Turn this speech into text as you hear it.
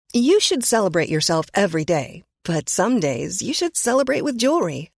You should celebrate yourself every day, but some days you should celebrate with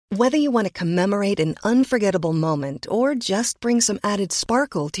jewelry. Whether you want to commemorate an unforgettable moment or just bring some added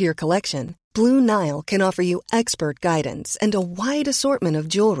sparkle to your collection, Blue Nile can offer you expert guidance and a wide assortment of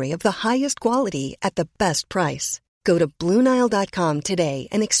jewelry of the highest quality at the best price. Go to BlueNile.com today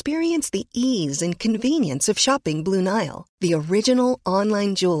and experience the ease and convenience of shopping Blue Nile, the original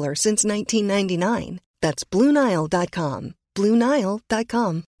online jeweler since 1999. That's BlueNile.com.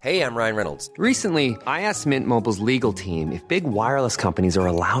 BlueNile.com. Hey, I'm Ryan Reynolds. Recently, I asked Mint Mobile's legal team if big wireless companies are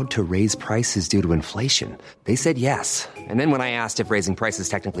allowed to raise prices due to inflation. They said yes. And then when I asked if raising prices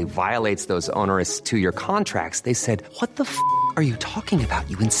technically violates those onerous two-year contracts, they said, "What the f*** are you talking about,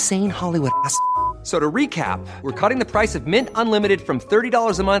 you insane Hollywood ass?" So to recap, we're cutting the price of Mint Unlimited from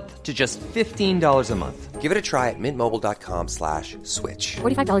 $30 a month to just $15 a month. Give it a try at mintmobile.com/switch.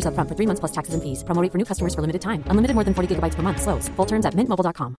 $45 up front for 3 months plus taxes and fees. Promo rate for new customers for limited time. Unlimited more than 40 gigabytes per month. Slows full terms at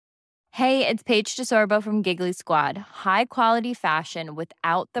mintmobile.com. Hey, it's Paige DeSorbo from Giggly Squad. High quality fashion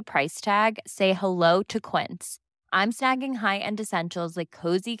without the price tag. Say hello to Quince. I'm snagging high-end essentials like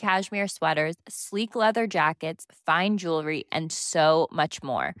cozy cashmere sweaters, sleek leather jackets, fine jewelry, and so much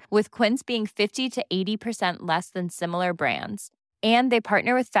more. With Quince being 50 to 80% less than similar brands. And they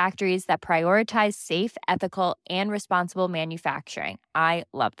partner with factories that prioritize safe, ethical, and responsible manufacturing. I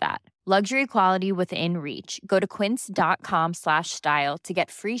love that. Luxury quality within reach. Go to quince.com/style to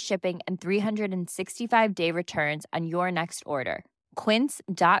get free shipping and 365-day returns on your next order.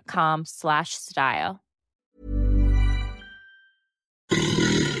 Quince.com/style.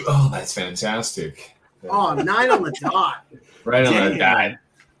 Oh, that's fantastic. Oh, 9 on the dot. Right on the dot.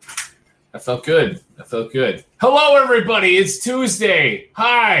 That felt good. Hello, everybody. It's Tuesday.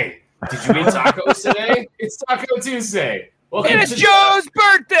 Hi. Did you eat tacos today? It's Taco Tuesday. Welcome it's Joe's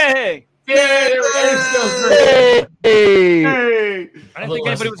birthday. Yeah, it's Joe's birthday. Hey. I didn't think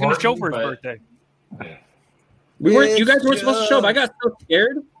anybody was going to show for his birthday. Yeah. You guys weren't supposed to show up. I got so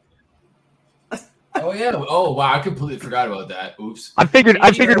scared. Oh yeah. Oh wow. I completely forgot about that. Oops. I figured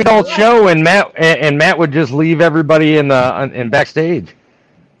we'd all show, and Matt would just leave everybody in backstage.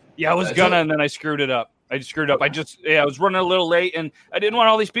 Yeah, I was and then I screwed it up. I was running a little late, and I didn't want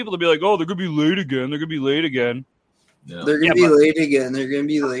all these people to be like, "Oh, they're gonna be late again. They're gonna be late again." No. They're gonna be late again.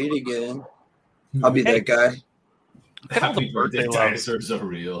 I'll be that guy. Happy birthday, dinosaurs are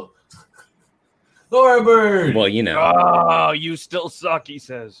real. Laura Bird. Well, you know. Oh, you still suck, he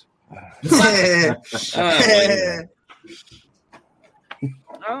says. Yeah,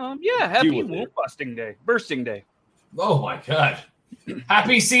 happy bursting day. Oh my god.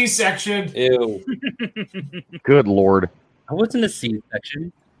 Happy C-section. Ew. Good Lord. I wasn't a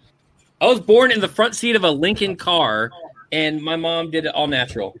C-section. I was born in the front seat of a Lincoln car, and my mom did it all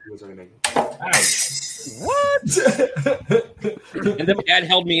natural. Nice. What? And then my dad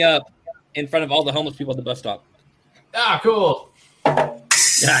held me up in front of all the homeless people at the bus stop. Ah, cool.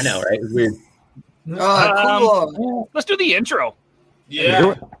 Yeah, I know, right? It was weird. cool. Let's do the intro.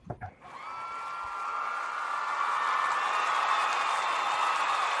 Yeah.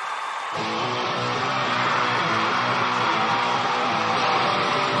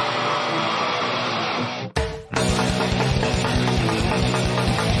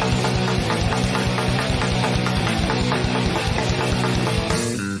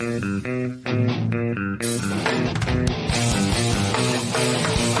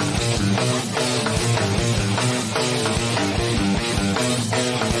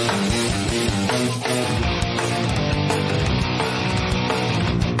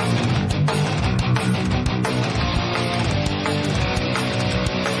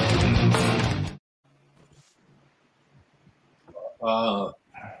 Hello?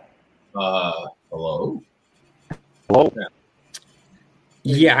 Hello?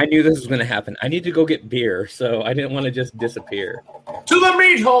 Yeah, I knew this was going to happen. I need to go get beer, so I didn't want to just disappear. To the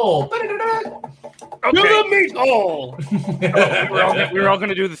meat hole! Okay. To the meat hole! We were all going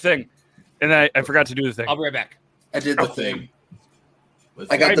to do the thing, and I forgot to do the thing. I'll be right back. I did the thing.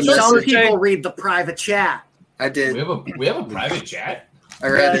 I got the Some message. people read the private chat. I did. We have a private chat? I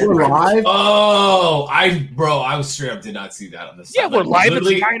read it. Live? Oh, I was straight up did not see that on the side. Yeah, we're live at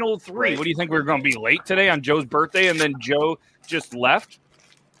Literally- 9:03. What do you think, we're going to be late today on Joe's birthday, and then Joe just left?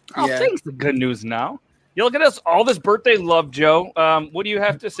 I'll Yeah. take the good news now. You look at us, all this birthday love, Joe. What do you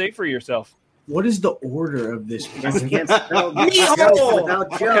have to say for yourself? What is the order of this? I can't spell Joe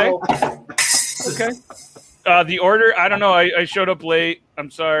without Joe. Okay. The order, I don't know. I showed up late.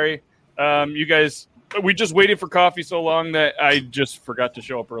 I'm sorry. You guys, we just waited for coffee so long that I just forgot to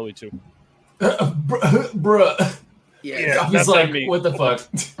show up early too. Bruh. Yeah, He's that's like, on me. what the fuck?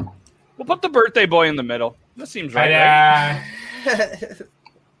 We'll put the birthday boy in the middle. That seems right? Ta-da.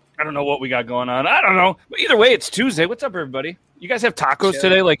 I don't know what we got going on. I don't know. But either way, it's Tuesday. What's up, everybody? You guys have tacos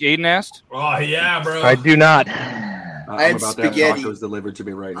today, like Aiden asked? Oh, yeah, bro. I do not. I had about to have spaghetti. tacos delivered to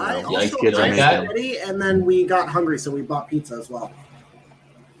me right now. I Yeah, also kids are had making them. spaghetti, and then we got hungry, so we bought pizza as well.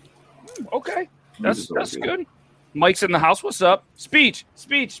 Okay. That's good. Mike's in the house. What's up? Speech.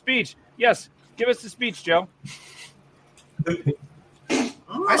 Yes. Give us the speech, Joe.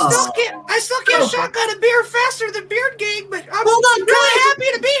 I still can't shotgun a beer faster than Beard Gang, but I'm really happy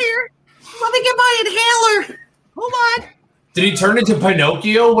to be here. Let me get my inhaler. Hold on. Did he turn into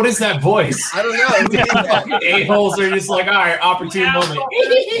Pinocchio? What is that voice? I don't know. Fucking a-holes are just like, all right, opportune moment.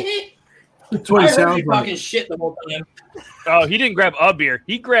 That's what I it heard sounds you like. talking shit the whole time. Oh, he didn't grab a beer.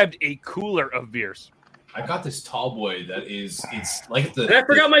 He grabbed a cooler of beers. I got this tall boy that is, it's like the And I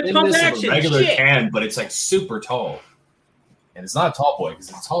forgot my thickness pump of a action. regular Shit. can, but it's like super tall. And it's not a tall boy because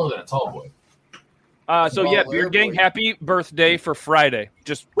it's taller than a tall boy. So yeah, Beard Gang, happy birthday for Friday.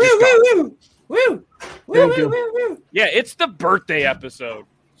 Just Woo, go. woo. Yeah, it's the birthday episode.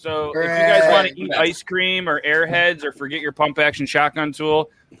 So if you guys want to eat ice cream or Airheads or forget your pump action shotgun tool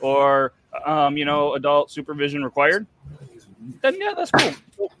or adult supervision required, then yeah, that's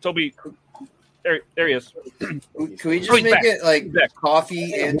cool. Toby, there he is. Can we just he's make back. it like He's back.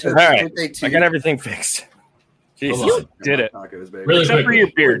 coffee and All right. birthday too? I got everything fixed. Jesus. Hold on. Did it. Tacos, baby. Really Except for your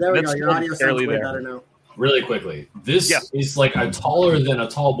quickly. beard. There we That's go. Your audio sounds barely way there. better now. Really quickly. This Yeah. is like a taller than a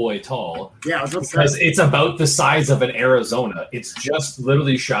tall boy tall Yeah, I was about to because say. it's about the size of an Arizona. It's just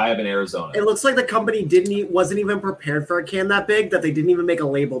literally shy of an Arizona. It looks like the company wasn't even prepared for a can that big, that they didn't even make a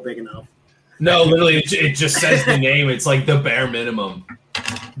label big enough. No, literally, it just says the name. It's like the bare minimum.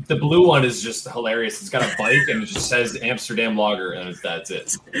 The blue one is just hilarious. It's got a bike and it just says Amsterdam Lager, and that's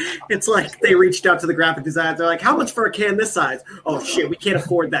it. It's like they reached out to the graphic designer. They're like, how much for a can this size? Oh, shit, we can't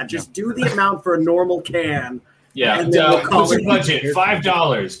afford that. Just do the amount for a normal can. Yeah, And then we'll call what's your it- budget?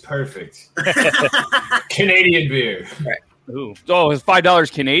 $5. Perfect. Canadian beer. Ooh. Oh, it's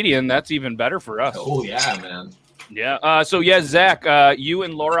 $5 Canadian. That's even better for us. Oh yeah, man. Yeah. So yeah, Zach, you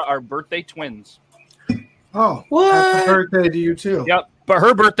and Laura are birthday twins. Oh, What? happy birthday to you too. Yep. But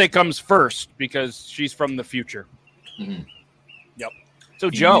her birthday comes first because she's from the future. Mhm. Yep. So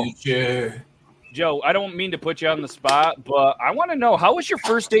Joe, Future. I don't mean to put you on the spot, but I want to know, how was your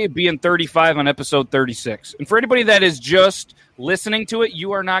first day of being 35 on episode 36? And for anybody that is just listening to it,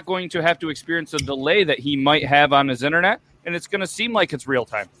 you are not going to have to experience a delay that he might have on his internet, and it's going to seem like it's real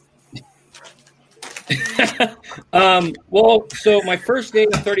time. Well, so my first day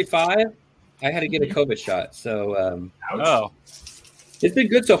of 35, I had to get a COVID shot. So Oh, it's been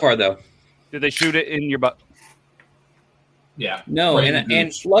good so far, though. did they shoot it in your butt? Yeah. No, Right,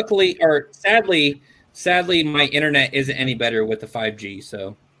 and luckily, or sadly, my internet isn't any better with the 5G.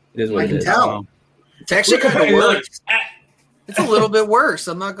 So it is what I it can is. tell. It's actually Look at kind of her, worse. It's a little bit worse.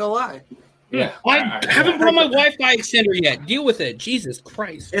 I'm not gonna lie. Yeah. I haven't brought my Wi-Fi extender yet. Deal with it. Jesus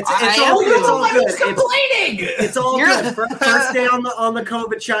Christ. It's I all am good. It's all good. complaining. It's all You're- good. First day on the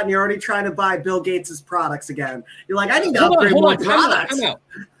COVID shot, and you're already trying to buy Bill Gates' products again. You're like, I need to upgrade more products. Time out.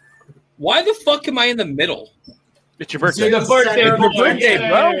 Why the fuck am I in the middle? It's your It's birthday. your birthday, Your boy. birthday,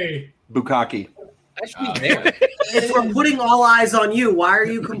 bro. Yay. Bukkake. I should be there. If we're putting all eyes on you, why are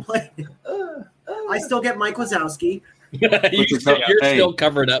you complaining? I still get Mike Wazowski. you're Hey. still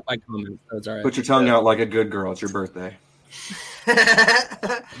covered up by comments. That's all right. Put your tongue out like a good girl. It's your birthday.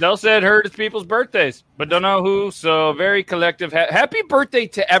 They'll said heard it's people's birthdays, but don't know who. So very collective. Happy birthday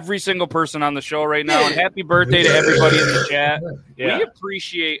to every single person on the show right now, and happy birthday to everybody in the chat. Yeah. We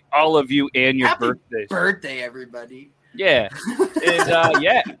appreciate all of you and your Happy birthdays. birthday, everybody. Yeah, and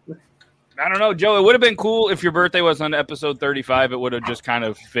yeah. I don't know, Joe. It would have been cool if your birthday was on episode 35. It would have just kind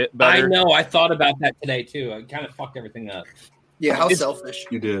of fit better. I know. I thought about that today too. I kind of fucked everything up. Yeah, how selfish.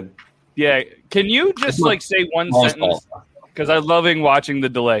 You did. Yeah. Can you just like say one Mom's sentence? Because I'm loving watching the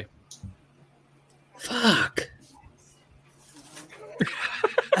delay. Fuck.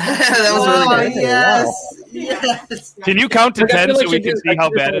 That was really good. Yes. Yes. Can you count to I feel 10 like so we she can did- see I how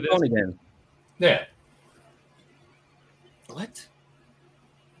did bad my it phone is? again. Yeah. What?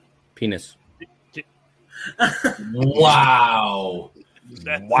 Penis. Wow.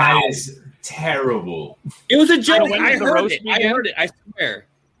 That's That is terrible. It was a joke. when I did the heard roast it. I begin? heard it. I swear.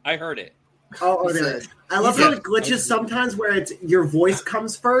 I heard it. Oh, there it is. I love how it glitches sometimes where it's your voice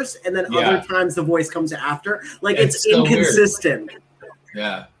comes first and then Yeah. other times the voice comes after. Like It's it's so weird. inconsistent.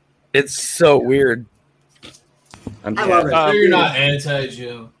 Yeah. It's so weird. I love it. So you're not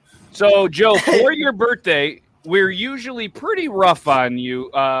anti-Joe. So, Joe, for your birthday, we're usually pretty rough on you.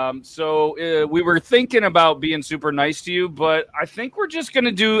 So we were thinking about being super nice to you, but I think we're just going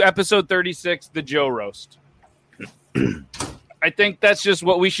to do episode 36, the Joe roast. I think that's just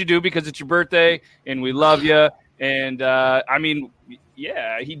what we should do because it's your birthday and we love you. And I mean,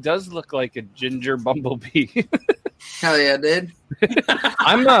 yeah, he does look like a ginger bumblebee. Hell yeah, dude.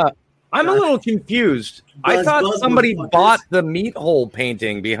 I'm a little confused. I thought somebody bought the meat hole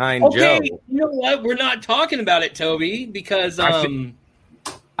painting behind Joe. You know what? We're not talking about it, Toby, because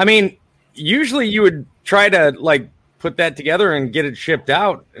I mean, usually you would try to like put that together and get it shipped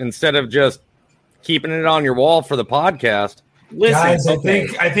out instead of just keeping it on your wall for the podcast. Listen, guys,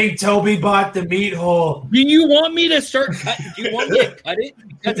 I think Toby bought the meat hole. Do you want me to start cutting? Do you want me to cut it?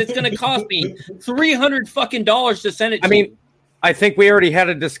 Because it's going to cost me $300 fucking dollars to send it. I think we already had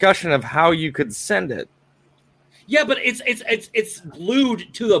a discussion of how you could send it. Yeah, but it's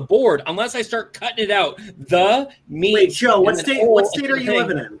glued to the board unless I start cutting it out. The meat. Wait, Joe, what state are you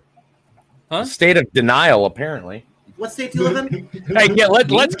living in? Huh? State of denial, apparently. What state do you live in? Hey, yeah,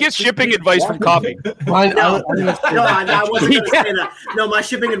 let's get shipping advice from Coffee. No, I wasn't going to say that. No, my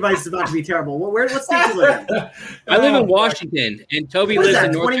shipping advice is about to be terrible. What state do you live in? I live in Washington, and Toby lives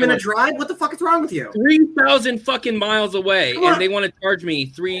in North Carolina. 20-minute drive? What the fuck is wrong with you? 3,000 fucking miles away, and they want to charge me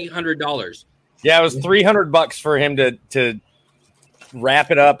 $300. Yeah, it was $300 for him to wrap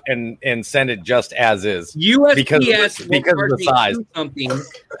it up and send it just as is. USPS because of the size. Something,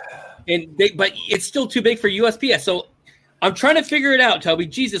 but it's still too big for USPS. So I'm trying to figure it out, Toby.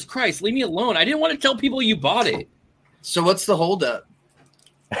 Jesus Christ, leave me alone. I didn't want to tell people you bought it. So what's the holdup?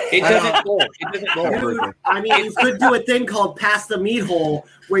 It doesn't go. It doesn't go. Dude, I mean, you could do a thing called pass the meat hole,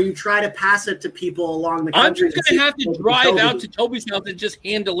 where you try to pass it to people along the country. I'm just going to have to drive out to Toby's house and just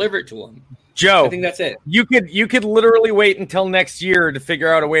hand deliver it to him. Joe, I think that's it. You could literally wait until next year to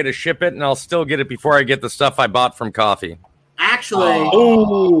figure out a way to ship it, and I'll still get it before I get the stuff I bought from Coffee. Actually,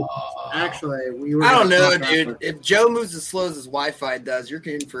 we were. I don't know, dude. If Joe moves as slow as his Wi-Fi does, you're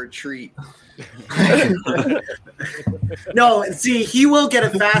in for a treat. No, see, he will get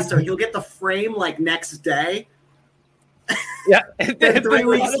it faster. He'll get the frame like next day. Yeah, and 3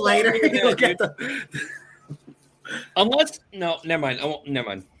 weeks later, he'll get the. Unless never mind. I won't. Never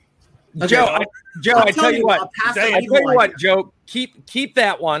mind. Okay, Joe, I tell you what. Joe, keep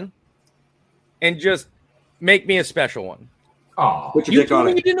that one, and just make me a special one. Oh, put your dick on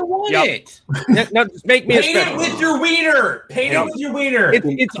it. You didn't want it. No, just make me a special one. Paint it with your wiener. Paint it with your wiener.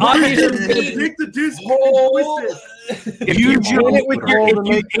 It's obvious. Take the disc hole. If you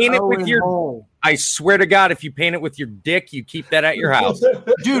paint it with your, I swear to God, if you paint it with your dick, you keep that at your house.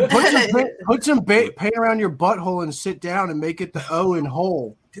 Dude, put some paint around your butthole and sit down and make it the O in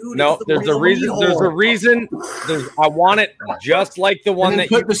hole. Dude, no, there's a reason. There's a reason. I want it just like the one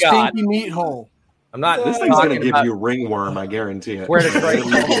that you got. Stinky meat hole. I'm not. This thing's gonna give you ringworm. I guarantee it. Where to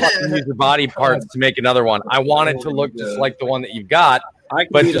use your body parts to make another one. I want it to look just like the one that you've got,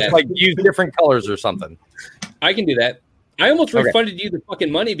 but just like use different colors or something. I can do that. I almost refunded you the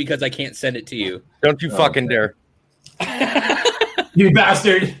fucking money because I can't send it to you. Don't you fucking dare! You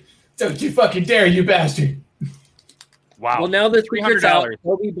bastard! Don't you fucking dare, you bastard! Wow. Well, now the $300.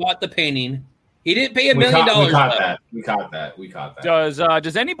 Toby bought the painting. He didn't pay $1 million. We caught that.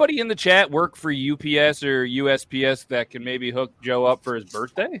 Does anybody in the chat work for UPS or USPS that can maybe hook Joe up for his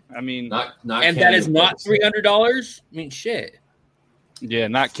birthday? I mean, not and that is not $300. I mean, shit. Yeah,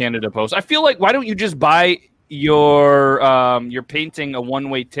 not Canada Post. I feel like why don't you just buy your painting a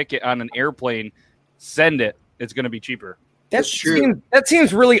one-way ticket on an airplane, send it. It's going to be cheaper. That's true. That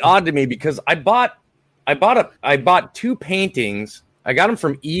seems really odd to me because I bought 2 paintings. I got them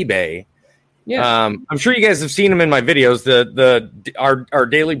from eBay. Yeah. I'm sure you guys have seen them in my videos. Our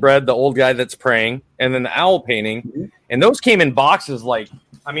Daily Bread, the old guy that's praying, and then the owl painting. And those came in boxes like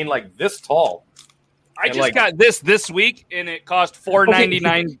this tall. I just got this week, and it cost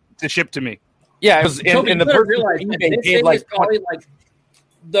 $4.99 to ship to me. Yeah, it was in the person eBay paid like probably like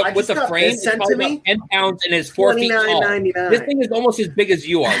with the frame it's probably about 10 pounds and it's 4 feet tall. This thing is almost as big as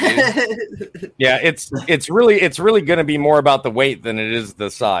you are, dude. Yeah, it's really going to be more about the weight than it is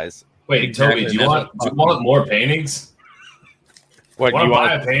the size. Wait, Toby, do you want more paintings? What do you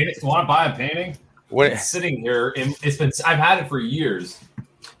want? Want to buy a painting? What? It's sitting here. I've had it for years.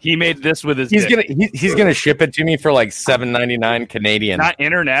 He made this with his. He's gonna ship it to me for like $7.99 Canadian. Not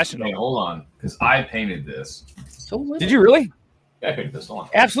international. Hey, hold on, because I painted this. So did you really? Yeah, I painted this one.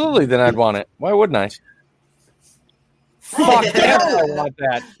 Absolutely. Then I'd want it. Why wouldn't I? Fuck yeah, I want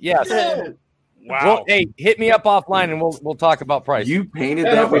that. Yes. Wow. Well, hey, hit me up offline and we'll talk about price. You painted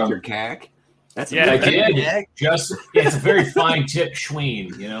that with your cack? That's I did. It's a very fine tip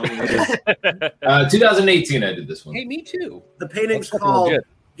schween, you know. 2018, I did this one. Hey, me too. The painting's called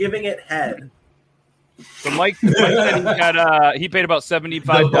 "Giving It Head." So Mike said he paid about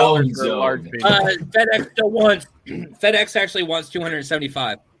 $75 for a large baby. FedEx actually wants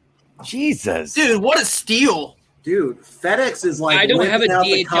 $275. Jesus, dude, what a steal! Dude, FedEx is like. I don't have a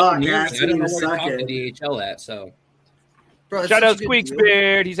DHL near me. I don't know where to talk to it. DHL at. So, bro, shout out Squeaks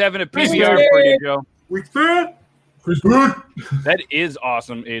Beard. He's having a PBR for you, Joe. That is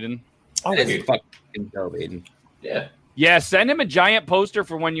awesome, Aiden. Oh, that is fucking dope, Aiden. Yeah. Yeah, send him a giant poster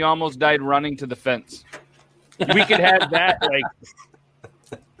for when you almost died running to the fence. We could have that,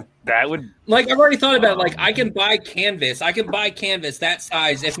 that would... Like, I've already thought about it. Like, I can buy canvas that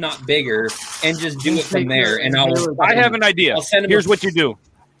size, if not bigger, and just do it from there. And I have an idea. Here's what you do.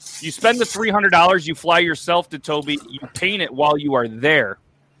 You spend the $300, you fly yourself to Toby, you paint it while you are there.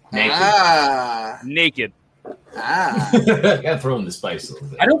 Naked. Gotta throw in the spice a little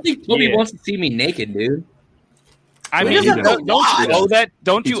bit. I don't think Toby wants to see me naked, dude. I mean, don't you owe that?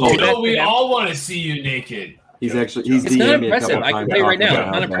 Don't you owe that? We all want to see you naked. He's DM'd me a couple times. I can tell you right now,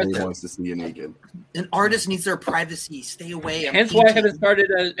 it's not impressive. He wants to see you naked. An artist needs their privacy. Stay away. Hence why I haven't started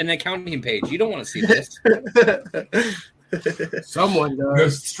an accounting page. You don't want to see this. Someone does. You're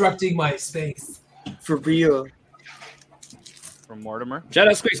obstructing my space. For real. From Mortimer. Shout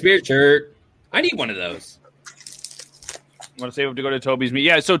out Squeaks Beard shirt. I need one of those. I want to save it to go to Toby's meet.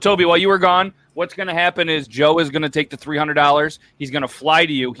 Yeah, so Toby, while you were gone, what's going to happen is Joe is going to take the $300. He's going to fly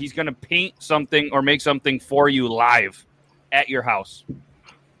to you. He's going to paint something or make something for you live at your house.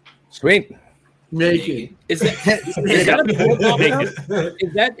 Sweet. Naked. Is that a Polar Pop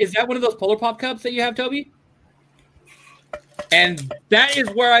cup? Is that one of those Polar Pop cups that you have, Toby? And that is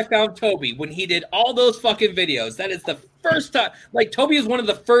where I found Toby when he did all those fucking videos. That is the first time. Like, Toby is one of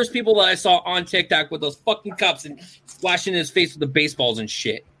the first people that I saw on TikTok with those fucking cups and splashing his face with the baseballs and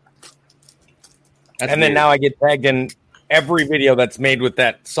shit. And then now I get tagged in every video that's made with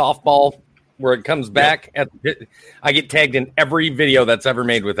that softball where it comes back. I get tagged in every video that's ever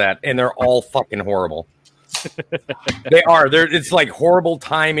made with that, and they're all fucking horrible. They are. It's like horrible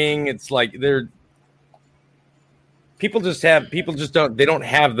timing. It's like people just don't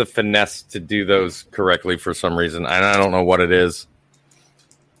have the finesse to do those correctly for some reason. And I don't know what it is.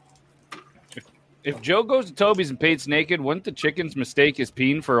 If Joe goes to Toby's and paints naked, wouldn't the chickens mistake his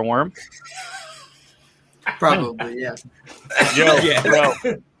peen for a worm? Probably, yeah. Joe,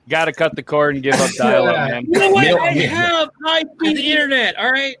 got to cut the cord and give up dial-up, man. You know what? I have high-speed internet,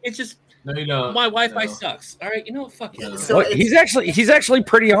 all right? It's just no, you don't. My Wi-Fi sucks. All right, you know what? Fuck it. So he's actually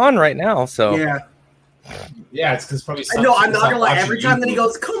pretty on right now, so. Yeah, it's because probably. I know. I'm not gonna lie. Every time that he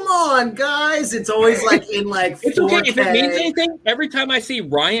goes, "Come on, guys," it's always like in like. It's 4K. Okay if it means anything. Every time I see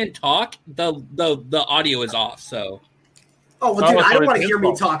Ryan talk, the audio is off. So. Oh well, dude, I don't want to hear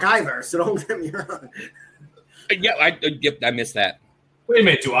me talk either. So don't get me wrong. Yeah, I missed that. Wait a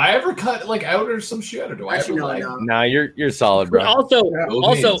minute. Do I ever cut out or some shit, or do I ever like? No, you're solid, bro. Also,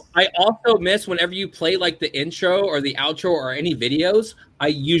 I also miss whenever you play like the intro or the outro or any videos. I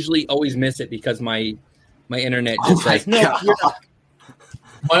usually always miss it because my internet just says no.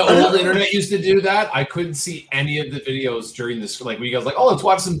 My old internet used to do that. I couldn't see any of the videos during this. Like, when you guys like, oh, let's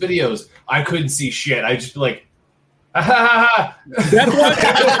watch some videos. I couldn't see shit. I just be like, that's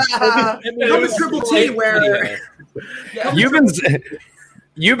what it was Triple T where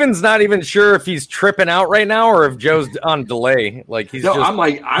Euban's not even sure if he's tripping out right now or if Joe's on delay. Like he's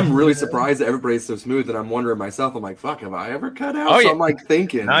I'm really surprised that everybody's so smooth that I'm wondering myself. I'm like, fuck, have I ever cut out? Oh, yeah. I'm like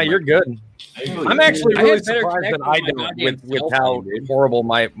thinking. Nah, you're good. I'm actually really surprised that I don't with how horrible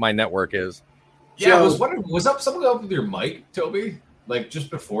my network is. Yeah, I was wondering, was something up with your mic, Toby? Like just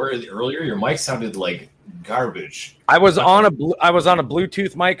before, earlier, your mic sounded like garbage. I was on a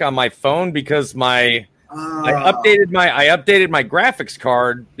Bluetooth mic on my phone because I updated my graphics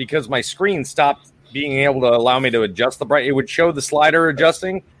card because my screen stopped being able to allow me to adjust the bright. It would show the slider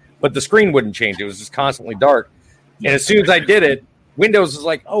adjusting, but the screen wouldn't change. It was just constantly dark. And as soon as I did it, Windows was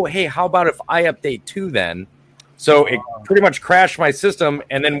like, "Oh, hey, how about if I update too then?" So it pretty much crashed my system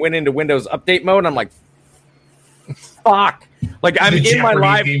and then went into Windows update mode. And I'm like, fuck. Like I'm in my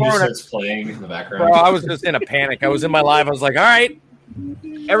live phone. It's playing in the background. Bro, I was just in a panic. I was in my live. I was like, all right,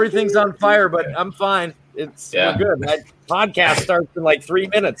 everything's on fire, but I'm fine. We're good. My podcast starts in like 3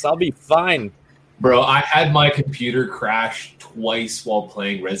 minutes. I'll be fine. Bro, I had my computer crash twice while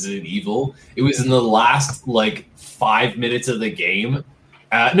playing Resident Evil. It was in the last like 5 minutes of the game.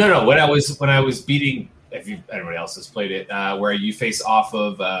 No, when I was beating. If anybody else has played it, where you face off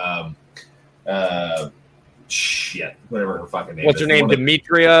of shit, whatever her fucking name. What's is. her name?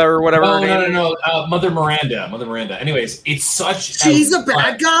 Demetria or whatever. No. Mother Miranda. Anyways, it's such. She's a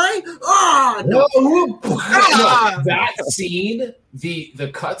bad guy. Oh no! No, that scene,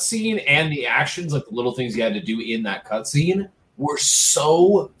 the cut scene, and the actions, like the little things you had to do in that cut scene, were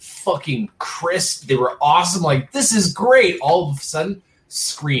so fucking crisp. They were awesome. Like, this is great. All of a sudden,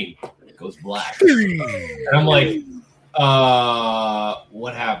 screen, it goes black, and I'm like,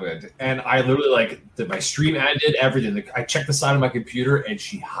 what happened? And I literally my stream ended, everything. I checked the side of my computer, and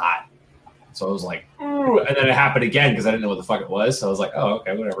she hot. So I was like, ooh, and then it happened again because I didn't know what the fuck it was. So I was like, oh,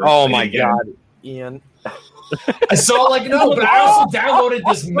 okay, whatever. Oh my god, Ian. So no, but I also downloaded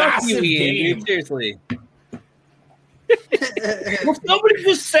this massive game. Dude, seriously. Will somebody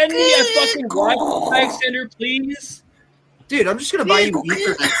just send me a fucking Wi-Fi extender, please? Dude, I'm just gonna buy you an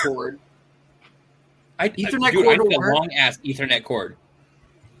Ethernet cord. Ethernet cord will work. A long ass Ethernet cord.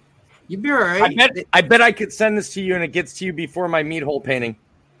 You'd be all right. I bet I could send this to you and it gets to you before my meat hole painting.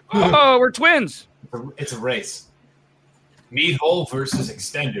 Oh, we're twins. It's a race. Meat hole versus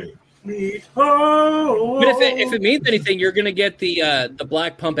extender. Meat hole. But if it means anything, you're gonna get the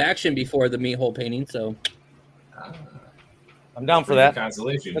black pump action before the meat hole painting. So I'm down for that.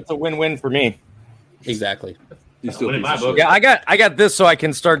 Consolation. That's a win-win for me. Exactly. You still in my book. Yeah, I got this so I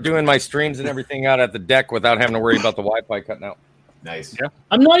can start doing my streams and everything out at the deck without having to worry about the Wi-Fi cutting out. Nice. Yeah.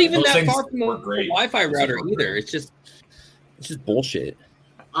 I'm not even Those that things far from the Wi-Fi router either. It's just bullshit.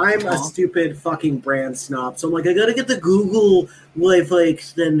 I'm a stupid fucking brand snob, so I'm like, I gotta get the Google Wi-Fi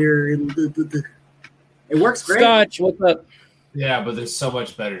extender. And it works great. Scotch, what's up? Yeah, but there's so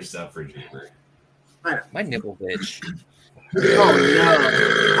much better stuff for Juniper. My nipple bitch. Oh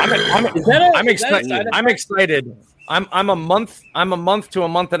no! I'm excited. I'm excited. I'm a month to a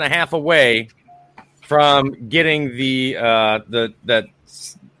month and a half away from getting the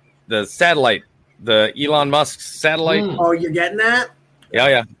satellite, the Elon Musk satellite. Oh, you're getting that?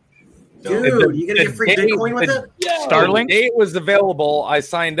 Yeah. Dude, you gonna get free Bitcoin with it? Starlink. The day it was available, I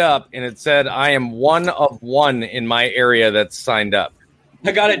signed up, and it said I am one of one in my area that's signed up.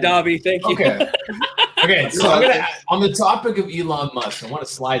 I got it, Dobby. Thank you. Okay, so I'm gonna, on the topic of Elon Musk, I want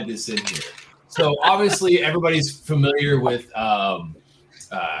to slide this in here. So obviously everybody's familiar with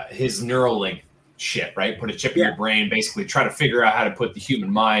his Neuralink shit, right? Put a chip in your brain, basically try to figure out how to put the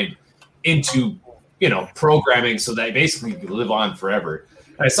human mind into, programming so that basically you can live on forever.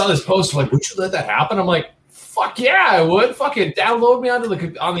 And I saw this post like, would you let that happen? I'm like, fuck yeah, I would. Fucking download me on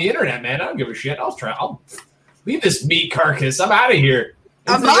the internet, man. I don't give a shit. I'll leave this meat carcass. I'm out of here.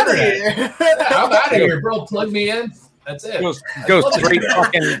 I'm out of here. I'm out of here, bro. Plug me in. That's it. Go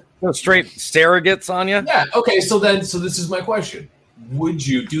straight surrogates on you. Yeah. Okay. So this is my question. Would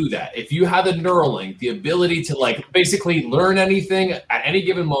you do that if you had the Neuralink, the ability to basically learn anything at any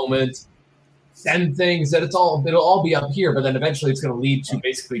given moment, send things that it'll all be up here, but then eventually it's going to lead to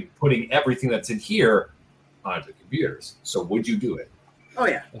basically putting everything that's in here onto computers. So would you do it? Oh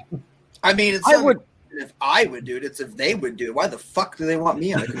yeah. I mean, I would. If I would do it, it's if they would do it. Why the fuck do they want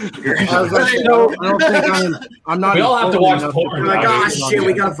me on a computer? I was like, I don't think I'm not. We all have to watch porn. Like, oh shit,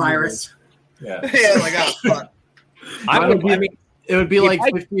 we got a virus. Yeah. Fuck. It would be like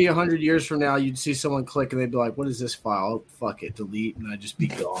 50, 100 years from now, you'd see someone click and they'd be like, what is this file? Oh, fuck it, delete, and I'd just be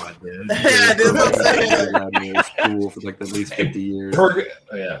gone, dude. Yeah, dude, it's cool for at least 50 years.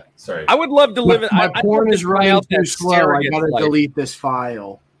 Yeah, sorry. I would love to live it. My porn is running too slow. I gotta delete this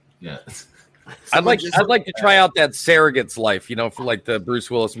file. Yeah. I'd like to try out that surrogate's life, for the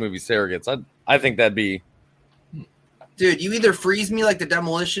Bruce Willis movie Surrogates. I think that'd be. Dude, you either freeze me like the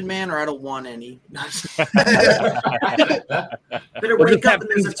Demolition Man, or I don't want any. Better wake up and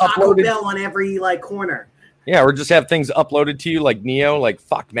there's a Taco Bell on every corner. Yeah, or just have things uploaded to you like Neo. Like,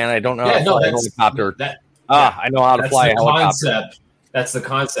 fuck, man, I don't know how to fly a helicopter. I know how to fly a helicopter. That's the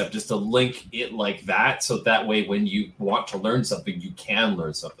concept, just to link it like that, so that way when you want to learn something, you can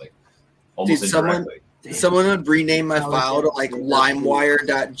learn something. Almost indirectly. Someone would rename my file to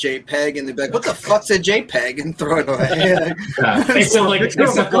limewire.jpg and they'd be like, what the fuck's a JPEG? And throw it away.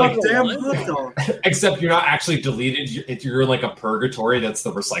 Except you're not actually deleted. You're in a purgatory. That's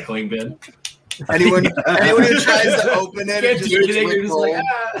the recycling bin. Anyone who tries to open it, you're just like,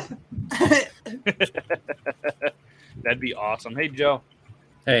 That'd be awesome. Hey, Joe.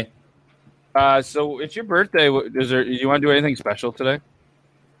 Hey. So it's your birthday. Do you want to do anything special today?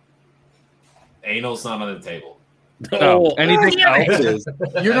 Anal's not on the table. No. Anything else?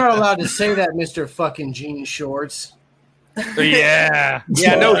 You're not allowed to say that, Mr. fucking jean shorts. Yeah.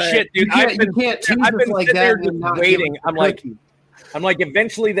 Yeah, no shit, dude. You can't tease us like that and not waiting. I'm like, I'm like,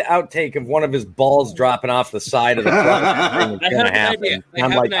 eventually the outtake of one of his balls dropping off the side of the front is going to happen.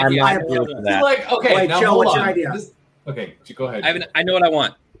 I'm like, I'm not here for that. Like, okay, Wait, now Joe, hold what's on. your idea? Okay, go ahead. I know what I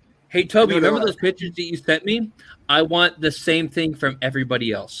want. Hey, Toby, I know remember what I those pictures that you sent me? I want the same thing from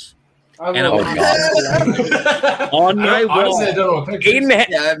everybody else. Oh, And I want on my wall. Honestly, I don't know what pictures. Aiden,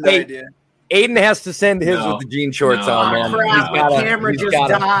 Yeah, I have no idea. Aiden has to send his with the jean shorts on, man. Crap, my camera just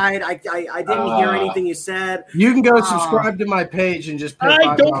died. I didn't hear anything you said. You can go subscribe to my page and just pay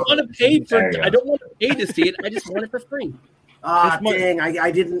I don't $5. want to pay for. I don't want to pay to see it. I just want it for free. Dang!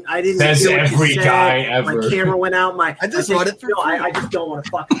 I didn't. Says hear what you every said. guy ever. My camera went out. I just want it for free. I just don't want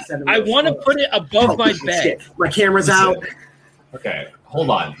to fucking send it. I want to put it above my bed. Shit. My camera's out. Okay, hold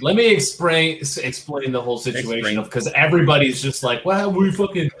on. Let me explain the whole situation because everybody's just like, "Well,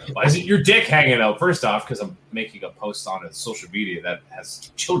 why isn't your dick hanging out?" First off, because I'm making a post on a social media that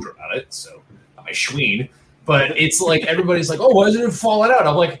has children on it, so I'm a schween. But it's like everybody's like, "Oh, why isn't it falling out?"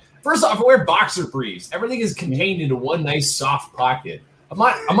 I'm like, first off, I wear boxer briefs. Everything is contained into one nice soft pocket. I'm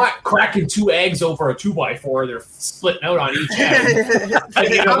not cracking 2 eggs over a 2x4. They're splitting out on each end.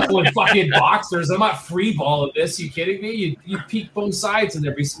 With fucking boxers. I'm not free balling this. You kidding me? You peek both sides and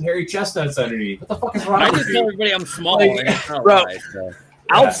there'd be some hairy chestnuts underneath. What the fuck is wrong? I just tell everybody I'm small. Bro,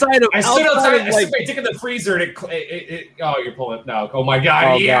 outside of I stood outside, I like, stuck my dick in the freezer and it oh, you're pulling no. Oh my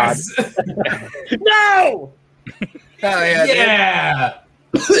god, yes. No. Oh yeah. Yeah.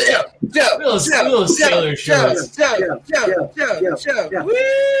 Little sailor shorts. Joe.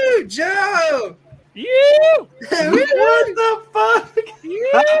 Woo, Joe. You. What the fuck?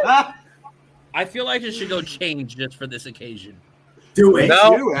 I feel like it should go change just for this occasion. Do it.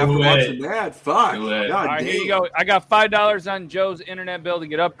 No, after watching that, fuck. Do it. God All right, damn. here you go. I got $5 on Joe's internet bill to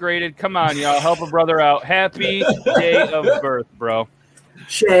get upgraded. Come on, y'all. Help a brother out. Happy day of birth, bro.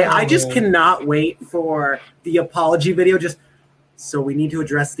 Shay, I just cannot wait for the apology video. So we need to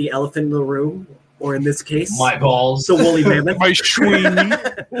address the elephant in the room, or in this case, My balls. the woolly mammoth. My schween.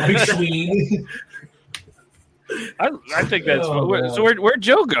 My schween. I think that's Oh, so. Where'd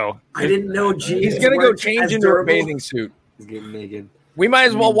Joe go? I didn't know he's going to go change into a bathing suit. He's getting naked. We might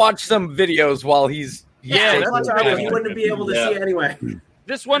as well watch some videos while he's... Yeah, that's that's right. right. You wouldn't be able to see it anyway.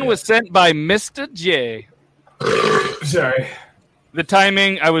 This one was sent by Mr. J. Sorry. The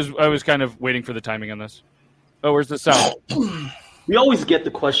timing, I was kind of waiting for the timing on this. Oh, where's the sound? We always get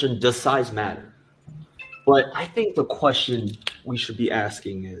the question, does size matter? But I think the question we should be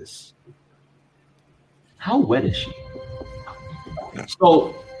asking is, how wet is she?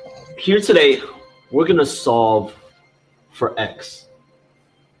 So here today, we're going to solve for X,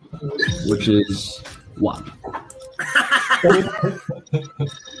 which is what?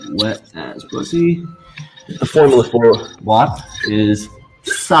 Wet as pussy. The formula for what is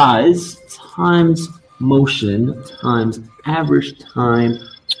size times motion times average time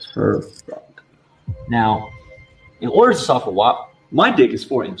per frog. Now, in order to solve for WAP, my dick is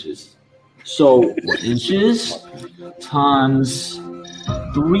 4 inches. So 4 inches times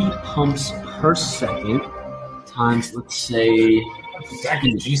 3 pumps per second times, let's say,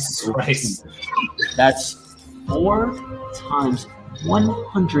 Second, Jesus Christ. That's 4 times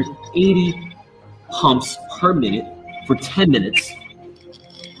 180 pumps per minute for 10 minutes.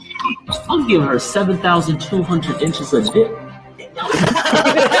 I'm giving her 7,200 inches of dick.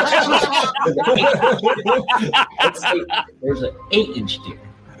 Let's say there's an 8-inch dick.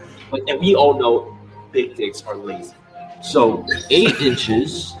 And we all know big dicks are lazy. So 8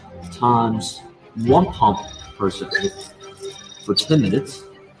 inches times 1 pump per second for 10 minutes.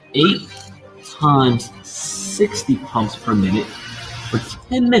 8 times 60 pumps per minute for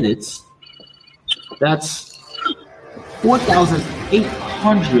 10 minutes. That's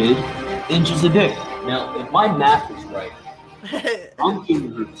 4,800 inches a dick. Now, if my math is right, I'm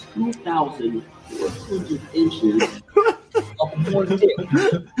giving her 2,400 inches of more dick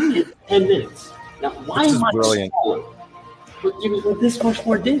in 10 minutes. Now, why am I smaller but giving her this much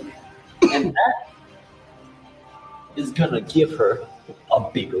more dick? And that is going to give her a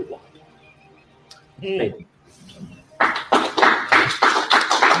bigger one. Maybe.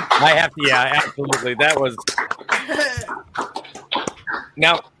 I have to, yeah, absolutely. That was.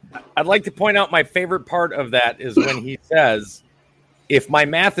 Now, I'd like to point out my favorite part of that is when he says, if my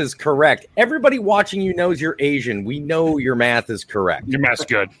math is correct, everybody watching you knows you're Asian. We know your math is correct. Your math's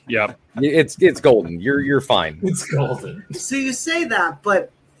good. Yep. It's golden. You're fine. It's golden. So you say that,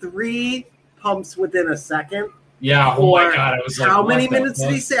 but 3 pumps within a second? Yeah, oh my God. I was like, how many what the minutes did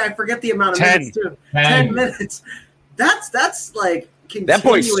he say? I forget the amount of 10. minutes too. 10. 10 minutes. That's like That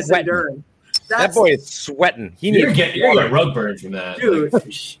boy's continuous sweating. enduring. That boy is sweating. You're gonna get rug burn from that. Dude.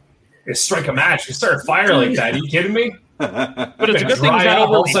 Like, strike a match. You start a fire like that. Are you kidding me? But it's a good thing he's not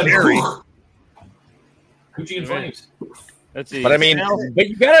overly buried. Coochie and flames. Let's see. But I mean,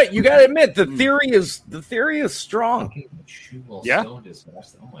 but you gotta admit the theory is strong. Yeah. Oh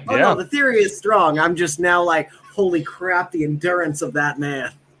no, the theory is strong. I'm just now like, holy crap, the endurance of that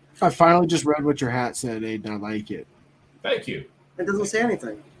man. I finally just read what your hat said, Aiden. I like it. Thank you. It doesn't say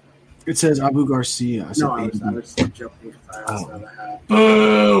anything. It says Abu Garcia. I No, I was just joking because I also have a hat.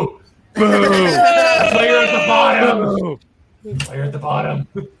 Boo! Boo! Player at the bottom. Player at the bottom.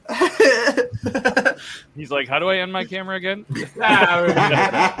 He's like, how do I end my camera again? Now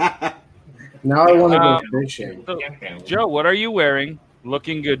I want to go fishing. So, Joe, what are you wearing?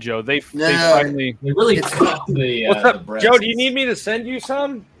 Looking good, Joe. They finally really cut the. What's up, Joe? Do you need me to send you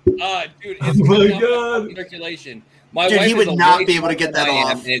some? Dude, it's my God. circulation. My Dude, wife he is would a not way be able to get that smaller than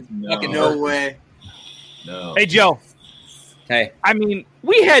I off. am, and it's fucking No hurt. way. No. Hey, Joe. Hey. I mean,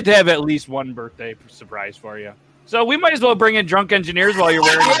 we had to have at least one birthday surprise for you. So we might as well bring in drunk engineers while you're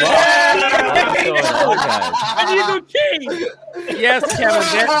wearing a I need to go change. Yes, Kevin.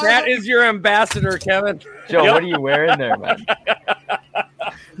 That is your ambassador, Kevin. Joe, what are you wearing there, man?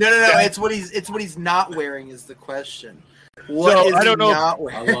 No. It's what he's not wearing is the question. What So, is I don't he know. not I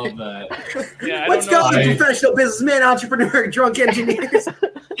wearing? love that. Yeah, I Let's don't go, know. the professional businessman, entrepreneur, drunk engineers.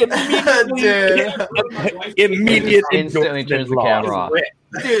 Immediate Instantly turns the camera off.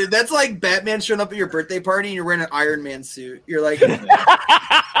 Dude, that's like Batman showing up at your birthday party and you're wearing an Iron Man suit. You're like,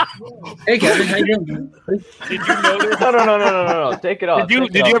 Hey, Kevin, how you doing? Did you know this? No. Take it off.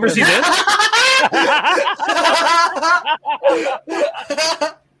 Did you ever see this?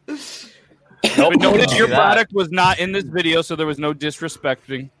 But notice your product was not in this video, so there was no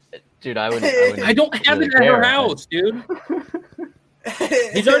disrespecting. Dude, I wouldn't I don't have it at her house, dude.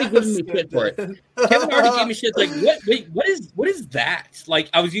 He's already giving me shit for it. Kevin already gave me shit. Like, what is that? Like,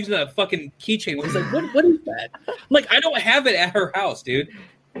 I was using a fucking keychain. He's like, what is that? I'm like, I don't have it at her house, dude.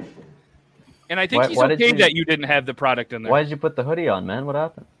 And I think he's okay that you didn't have the product in there. Why did you put the hoodie on, man? What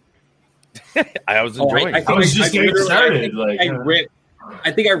happened? I was enjoying it. I was just getting started.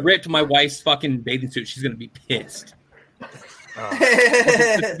 I think I ripped my wife's fucking bathing suit. She's gonna be pissed.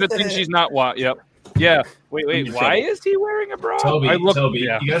 Good thing she's not. Yep. Yeah. Wait. Why is he wearing a bra? Toby,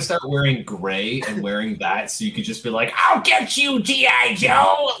 yeah. you gotta start wearing gray and wearing that so you could just be like, I'll get you, G.I.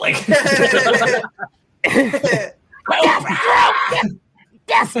 Joe! Like,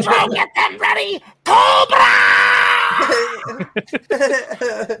 Destro, get them ready! Cobra!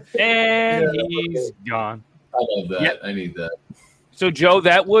 And he's gone. I love that. Yep. I need that. So, Joe,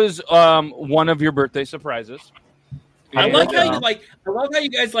 that was one of your birthday surprises. I love how you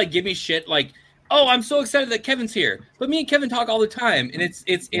guys like give me shit like, oh, I'm so excited that Kevin's here. But me and Kevin talk all the time, and it's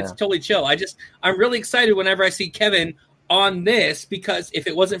totally chill. I'm really excited whenever I see Kevin on this because if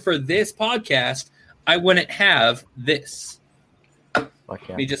it wasn't for this podcast, I wouldn't have this.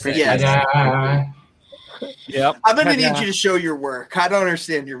 Okay. Me just say Yep. I'm gonna need you to show your work. I don't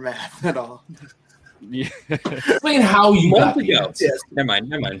understand your math at all. Yeah. Explain how you got ago. Yes. Never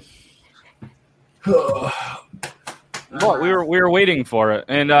mind. Well, we were waiting for it,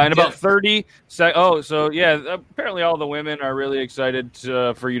 and in about 30 seconds. Oh, so yeah, apparently all the women are really excited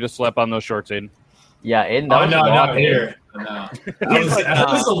for you to slap on those shorts, Aiden. Yeah, Aiden. Oh, no, not here. No. That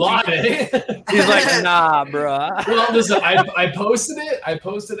was a lot, eh? He's like, nah, bro. Well, listen, I posted it,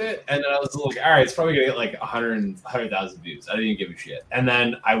 and then I was like, all right, it's probably gonna get like 100,000 views. I didn't even give a shit. And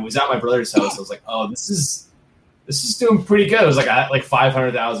then I was at my brother's house. I was like, oh, this is doing pretty good. It was like I had like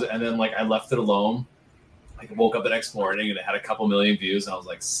 500,000, and then like I left it alone. Like I woke up the next morning and it had a couple million views, and I was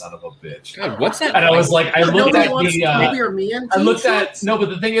like, "Son of a bitch!" God, what's that? And I was like, I looked at No, but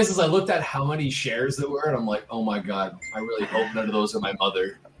the thing is I looked at how many shares there were, and I'm like, "Oh my god, I really hope none of those are my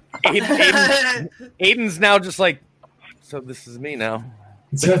mother." Aiden's now just like, so this is me now.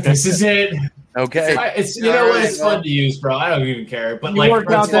 So this is it. Okay. It's you know what? It's fun to use, bro. I don't even care. But You like, work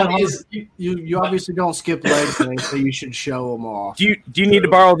out what's that funny hard. is You obviously don't skip legs, man, so you should show them off. Do you need to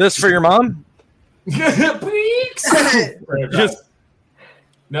borrow this for your mom? Just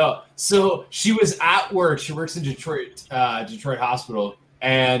no. So she was at work. She works in Detroit Hospital,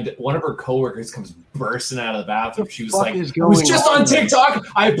 and one of her coworkers comes bursting out of the bathroom. She was like, "I was just on TikTok.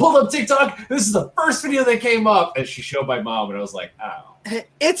 I pulled up TikTok. This is the first video that came up." And she showed my mom, and I was like, "Ow."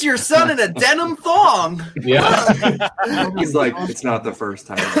 It's your son in a denim thong. Yeah. He's like, it's not the first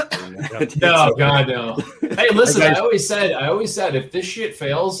time. No, God, no. Hey, listen, I always said if this shit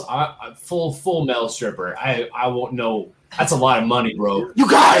fails, I'm full male stripper. I won't know. That's a lot of money, bro. You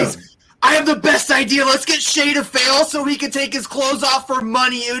guys, I have the best idea. Let's get Shay to fail so he can take his clothes off for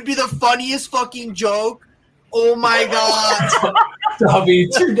money. It would be the funniest fucking joke. Oh my god! Dobby,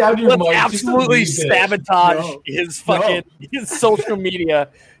 turn down your Let's mic. absolutely sabotage his social media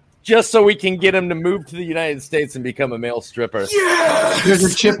just so we can get him to move to the United States and become a male stripper. Yeah! There's a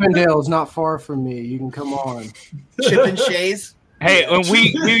Chippendales not far from me. You can come on. Chip and Shays. Hey, and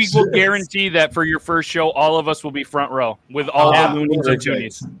we will guarantee that for your first show, all of us will be front row with all the loonies and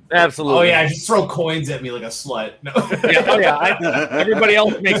toonies. Absolutely. Oh yeah, just throw coins at me like a slut. No. Everybody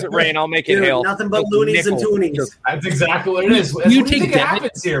else makes it rain. I'll make it hail. Nothing but loonies and toonies. That's exactly what it is. That's You what take think that.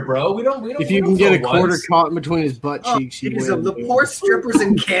 happens here, bro. We don't. If you can get a quarter caught in between his butt cheeks, you win. The poor strippers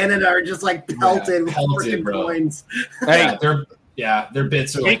in Canada are just like pelted with pelted, freaking bro. coins. Hey, their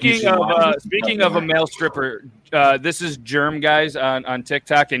bits are Speaking of a male stripper, this is Germ guys on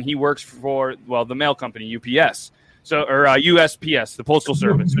TikTok, and he works for the mail company UPS, or USPS, the Postal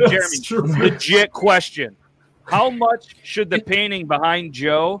Service. So Jeremy, legit question: how much should the painting behind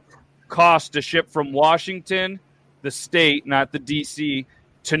Joe cost to ship from Washington, the state, not the DC,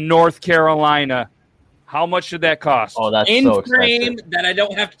 to North Carolina? How much should that cost? Oh, that's in so frame expensive. that I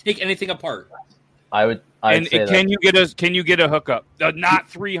don't have to take anything apart. I'd say can you get a hookup? Not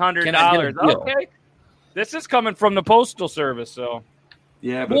 $300. Okay, this is coming from the Postal Service, so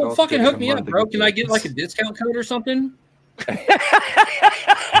yeah. But Well, fucking hook me up, bro. Can I get like a discount code or something?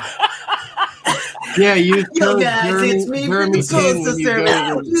 Yeah, use Yo, code guys, it's me from the Postal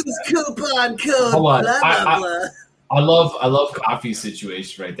Service. Use coupon code. Hold on. Blah, blah, blah. I love Coffee's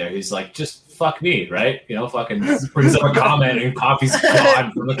situation right there. He's like, just fuck me, right? Fucking brings up a comment and Coffee's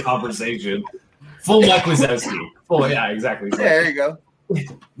gone from the conversation. Full Mike Wazowski. Yeah, exactly. There you go.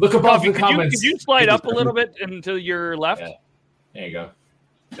 Look above the could comments. you slide up a little bit into your left? Yeah. There you go.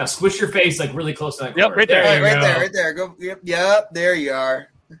 Now squish your face like really close to that Yep, corner. right there. Right there. Go. Yep. There you are.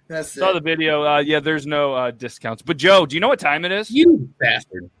 That's Saw it. the video. There's no discounts. But Joe, do you know what time it is? You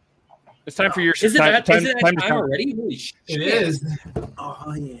bastard! It's time for your Is it that time time to count. already? Holy shit! It is.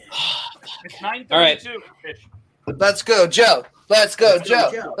 Oh yeah. It's 9:32. All right. Let's go, Joe. Let's go,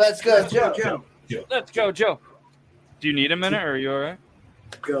 Joe. Let's go, Joe. Let's go, Joe. Do you need a minute, or are you all right?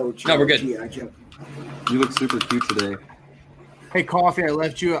 Go, Joe. No, we're good. G.I. Joe. You look super cute today. Hey, Coffee, I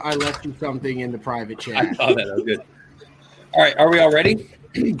left you something in the private I chat. saw that. I'm good. All right, are we all ready?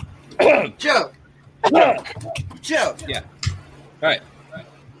 Joe. Joe. Yeah. All right.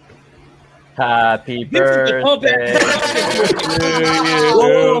 Happy birthday.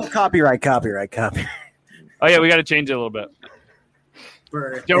 Whoa, copyright. Oh yeah, we got to change it a little bit.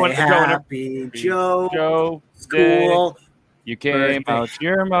 Birthday, happy Joe. School. You came out to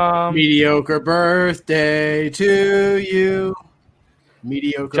your mom. Mediocre birthday to you.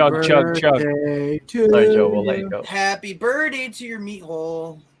 Mediocre birthday to Sorry, Joe, we'll let you go. Happy birthday to your meat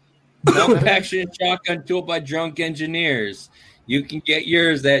hole. Pump action shotgun tool by Drunk Engineers. You can get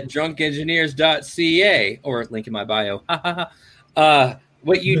yours at drunkengineers.ca or link in my bio.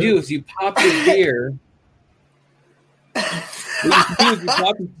 What you do is you pop your beer.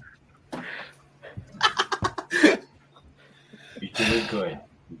 You're doing good.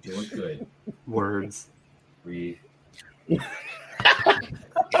 You're doing good. Words.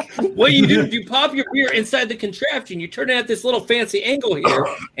 What you do is you pop your beer inside the contraption. You turn it at this little fancy angle here,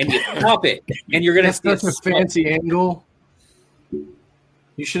 and you pop it, and you're gonna see That's a fancy angle.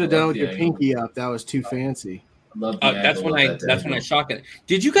 You should have done it with your angle. pinky up. That was too fancy. That's when I shock it.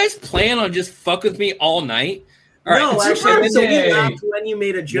 Did you guys plan on just fuck with me all night? All right, No, actually, so we laughed when you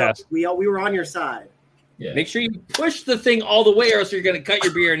made a joke. Yes. We were on your side. Yeah. Make sure you push the thing all the way, or else you're going to cut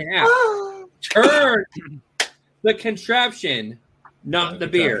your beer in half. Turn the contraption, not the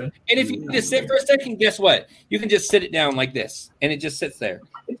beer. And if you need to sit for a second, guess what? You can just sit it down like this, and it just sits there.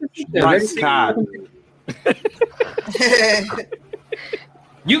 It just sits there. Nice cat.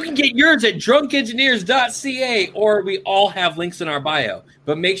 You can get yours at drunkengineers.ca, or we all have links in our bio.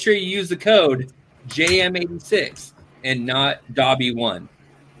 But make sure you use the code JM86 and not Dobby1.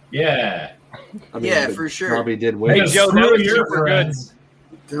 Yeah. I mean, Yeah, but for sure. Probably did win. Hey Joe, that was super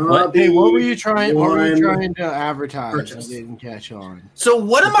good. Hey, what were you trying to advertise? Purchase. I didn't catch on. So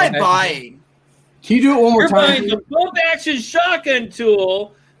what am I buying? Can you do it one more You're time? buying the pump action shotgun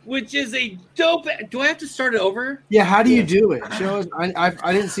tool, which is a dope. Do I have to start it over? Yeah, how do you do it? Show us.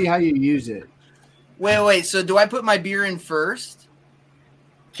 I didn't see how you use it. Wait. So do I put my beer in first?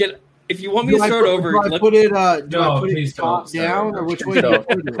 If you want me to start over, Do I put it please top don't down, start or which over. way do you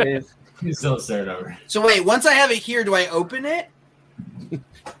put it? Please don't start over. So wait, once I have it here, do I open it?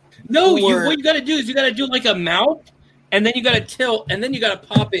 No, Or- what you got to do is you got to do like a mouth, and then you got to tilt, and then you got to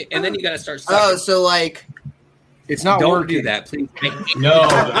pop it, and then you got to start sucking. Oh, so like It's not Don't working. do that, please. No,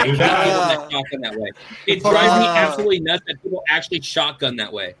 I do can't that. shotgun that way. It drives me absolutely nuts that people actually shotgun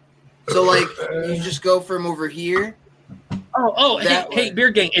that way. So like you just go from over here. Hey,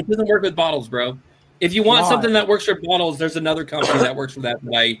 Beard Gang, it doesn't work with bottles, bro. If you want something that works for bottles, there's another company that works for that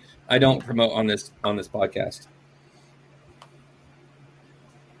I don't promote on this podcast.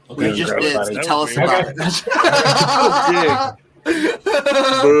 Okay, we just did. So tell us about it.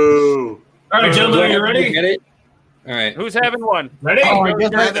 Boo! All right, gentlemen, are you ready? Get it? All right. Who's having one? Ready?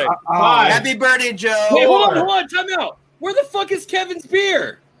 Happy birthday, Joe. Wait, hold on, time out. Where the fuck is Kevin's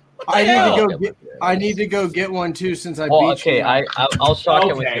beer? I need to go get one too since I beat okay, you. I'll shock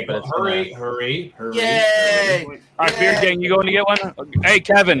it with you, but it's hurry. Yay! All right, Beard Gang, you going to get one? Hey,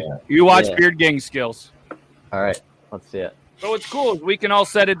 Kevin, you watch Beard Gang skills. All right, let's see it. So it's cool. We can all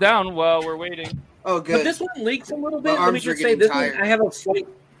set it down while we're waiting. Oh, good. But this one leaks a little bit. Let me just say this one, I have a slight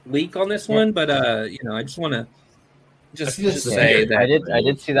leak on this one, but I just want to just say that I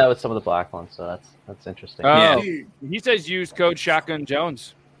did see that with some of the black ones, so that's interesting. Oh, yeah. He says use code Shotgun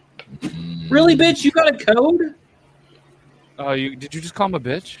Jones. Really, bitch? You got a code? Oh, did you just call him a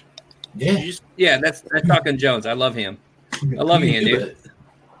bitch? Yeah. That's Shotgun Jones. I love him. I love him, dude.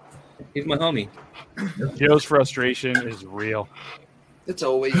 He's my homie. Joe's frustration is real. It's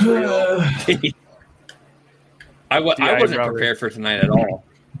always real. I wasn't prepared for tonight at all.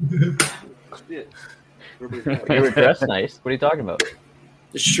 You were dressed nice. What are you talking about?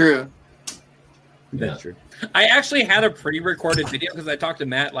 It's true. That's true. I actually had a pre-recorded video because I talked to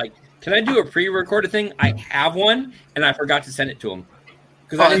Matt. Like, can I do a pre-recorded thing? I have one, and I forgot to send it to him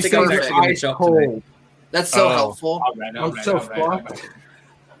because I didn't think I was actually going to show up tonight. That's so helpful. I'm so fucked.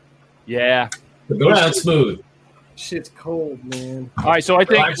 Yeah. Go down smooth. Shit's cold, man. All right, so I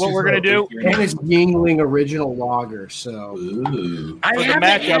think what we're going to do. And it's Yingling original lager, so. I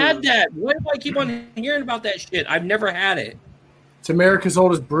haven't had that. Why do I keep on hearing about that shit? I've never had it. It's America's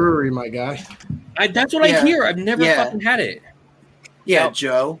oldest brewery, my guy. That's what I hear. I've never fucking had it. Yeah,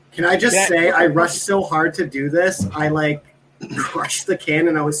 Joe. Can I just say I rushed so hard to do this? I crushed the can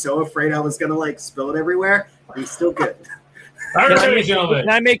and I was so afraid I was gonna spill it everywhere. I'm still good. All right, gentlemen. Can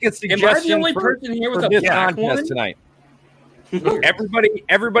I make a suggestion? Am I the only person here with a this black contest one tonight?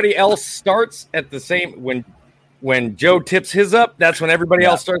 Everybody else starts at the same when Joe tips his up. That's when everybody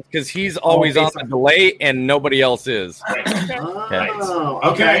else starts because he's always on the delay and nobody else is.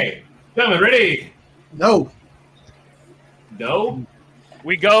 Okay. Gentlemen, ready? No.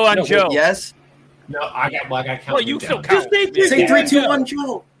 We go on Joe. Yes. No, I got count. Well, you still count. Say 3, 2, 1,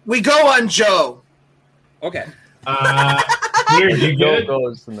 Joe. We go on Joe. Okay. Here, you good?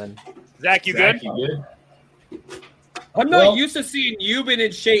 Goes and then Zach, you good? I'm not used to seeing Euban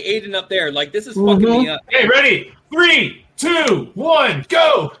and Shay Aiden up there. Like, this is fucking me up. Hey, ready? 3, 2, 1,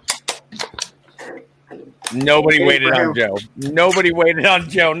 go! Nobody waited on Joe. Nobody waited on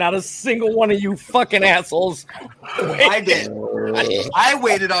Joe. Not a single one of you fucking assholes. I did. I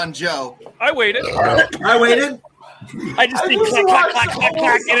waited on Joe. I waited. I waited. I just think clack, and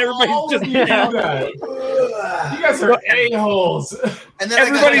everybody's just you guys are a-holes. And then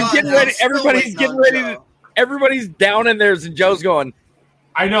everybody's getting ready. Everybody's getting ready. Everybody's down in theirs, and Joe's going.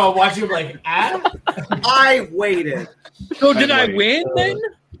 I know. I'm watching him I waited. So did I win then?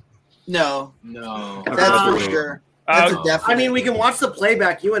 No. That's for sure. That's a definite. I mean, we can watch the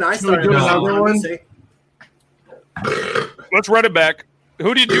playback. You and I started another one. Let's run it back.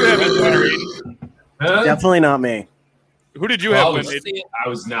 Who did you have as winner, Aiden? Definitely not me. Who did you have? I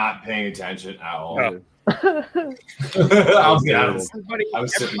was not paying attention at all. Oh. I'll be honest. Everybody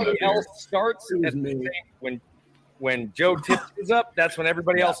else starts at the same when Joe tips his up. That's when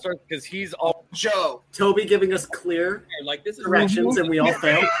everybody else starts because he's all Joe. Toby giving us clear directions, and we all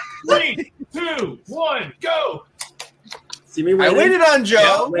fail. 3, 2, 1, go! See me waiting? I waited on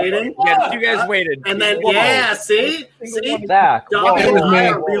Joe. Waiting. Yeah, you guys waited. And then, see? Zach. It was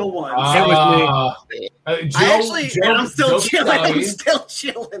me. Real one. It was me. I'm still chilling. I'm still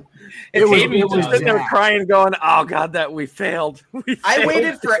chilling. It was sitting there crying, going, "Oh God, that we failed." I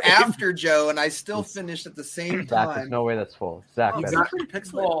waited for after Joe, and I still finished at the same Zach, time. there's no way that's full. Zach,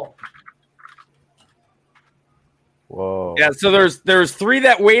 whoa. Yeah, so there's 3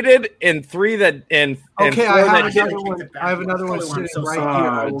 that waited and 3 that and okay. And 4 I that have another one. I have another one sitting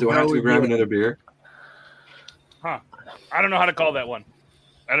right here. Do I have to grab another beer? Huh? I don't know how to call that one.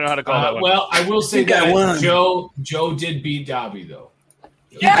 Well, I will say that Joe did beat Dobby though.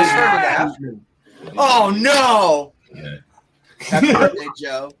 Yes. Oh no! Happy birthday,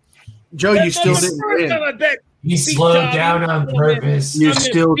 Joe. Joe, you still didn't win. He slowed down on purpose. You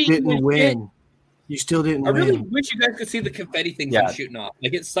still didn't win. You still didn't win. I really wish you guys could see the confetti things I'm shooting off.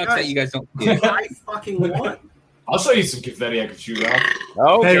 Like, it sucks that you guys don't see it. I fucking won. I'll show you some confetti I can shoot off.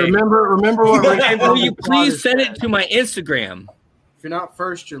 Okay. Hey, remember what? And will you please send it to my Instagram? If you're not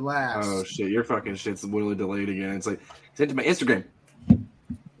first, you're last. Oh shit, your fucking shit's literally delayed again. It's like send to my Instagram.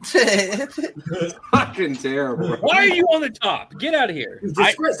 It's fucking terrible. Why are you on the top? Get out of here.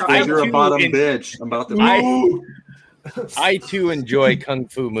 You're a bottom bitch. I'm about to. I too enjoy kung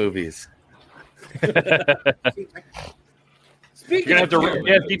fu movies. You're gonna have to.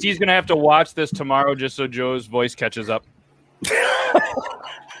 Yeah, TT's gonna have to watch this tomorrow just so Joe's voice catches up.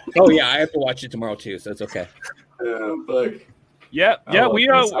 Oh yeah, I have to watch it tomorrow too, so it's okay. Fuck. Yeah, we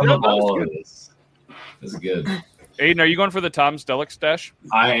I love all of this. This is good. Aiden, are you going for the Tom Selleck stash?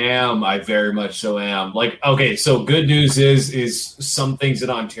 I am. I very much so am. Like, okay, so good news is some things in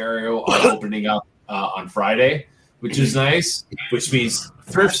Ontario are opening up on Friday, which is nice, which means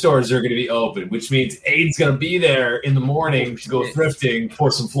thrift stores are going to be open, which means Aiden's going to be there in the morning to go thrifting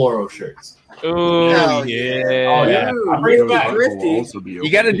for some fluoro shirts. Oh, yeah. Oh, yeah. I'll bring it back. You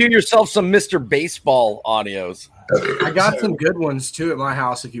got to do yourself some Mr. Baseball audios. I got some good ones, too, at my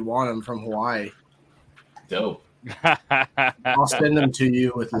house if you want them from Hawaii. Dope. I'll send them to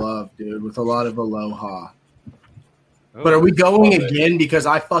you with love, dude, with a lot of aloha. But are we going again? Because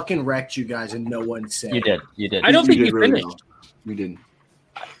I fucking wrecked you guys and no one said. You did. I don't think you finished. Well. You didn't.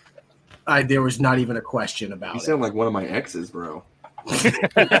 There was not even a question about it. You sound like one of my exes, bro. You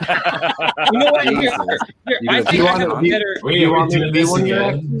know what? Here, I think I have a better.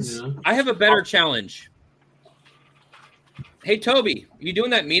 I have a better challenge. Hey, Toby, you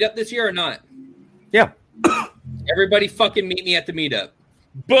doing that meetup this year or not? Yeah. Everybody fucking meet me at the meetup.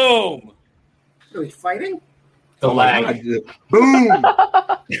 Boom. Are we fighting? The lag. Boom.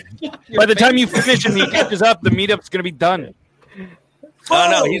 By the time you finish and he catches up, the meetup's going to be done. Oh,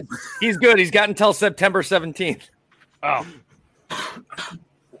 no, he's good. He's got until September 17th. Oh.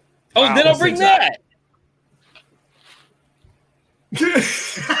 Wow, then I'll bring that.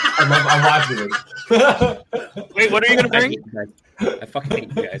 I'm watching it. Wait, what are you going to bring? I fucking hate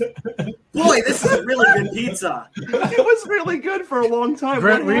you guys. Boy, this is a really good pizza. It was really good for a long time.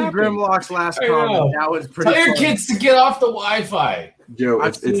 Read Grimlock's last comment. That was pretty. Tell your kids to get off the Wi-Fi. Joe,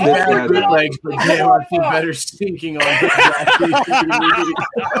 I've seen bad bootlegs, but damn, I feel better stinking on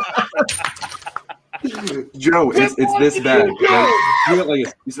Joe, it's this bad. Right? You like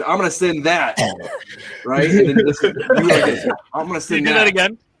this. You said, I'm gonna send that, right? And then this, you like this. I'm gonna send that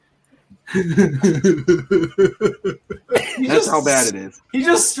again. That's how bad it is. He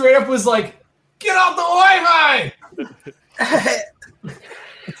just straight up was like, "Get off the Wi-Fi."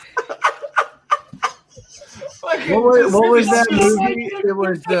 What was that movie? It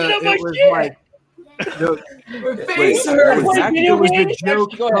was like the face hurts. It was the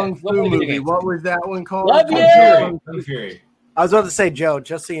joke kung fu movie. What was that one called? Kung Fury. I was about to say, Joe,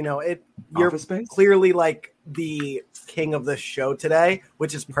 just so you know, you're clearly like the king of the show today,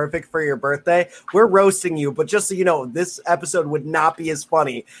 which is perfect for your birthday. We're roasting you, but just so you know, this episode would not be as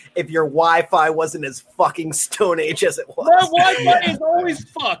funny if your Wi-Fi wasn't as fucking Stone Age as it was. My Wi-Fi is always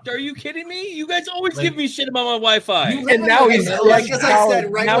fucked. Are you kidding me? You guys always give me shit about my Wi-Fi. And now he's like, as I said,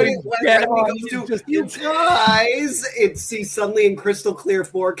 right when he goes to you guys, he's suddenly in crystal clear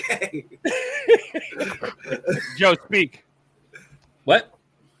 4K. Joe, speak. What?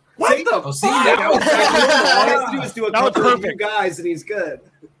 What the fuck? All I have to do is do a couple of you guys, and he's good.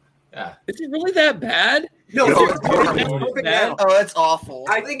 Yeah. Is it really that bad? No, it's perfect now. Oh, that's awful.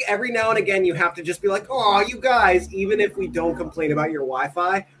 I think every now and again you have to just be like, "Oh, you guys," even if we don't complain about your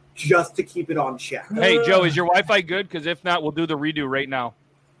Wi-Fi, just to keep it on check. Hey, Joe, is your Wi-Fi good? Because if not, we'll do the redo right now.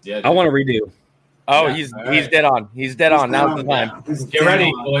 Yeah, I want to redo. Oh, yeah. He's dead on. He's dead on. Now's the time. Get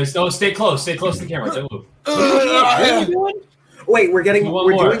ready, boys. No, stay close. Stay close to the camera. Don't move. Wait, we're doing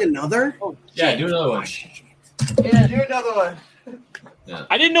another? Oh, yeah, do another one. Yeah, do another one. Yeah.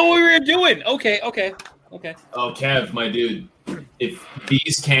 I didn't know what we were doing. Okay. Oh, Kev, my dude. If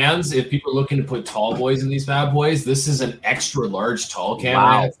people are looking to put tall boys in these bad boys, this is an extra large tall can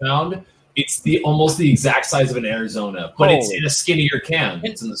I have found. It's almost the exact size of an Arizona, but it's in a skinnier can.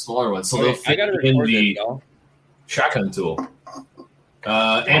 It's in the smaller one, so they'll fit in the shotgun tool.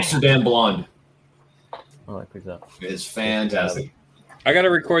 Amsterdam Blonde. Oh, I picked up. It's fantastic. I got to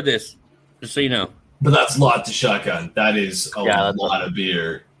record this, just so you know. But that's a lot to shotgun. That is a lot of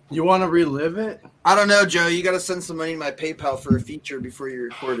beer. You want to relive it? I don't know, Joe. You got to send some money to my PayPal for a feature before you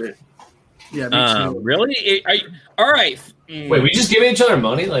record it. Yeah, me too. Really? All right. Wait, we just giving each other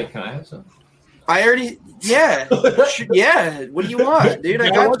money? Like, can I have some? I already, yeah. Yeah. What do you want, dude? I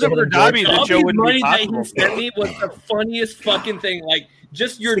got for Dobby. The Joe wouldn't money be that possible. he sent me was the funniest fucking thing. Like,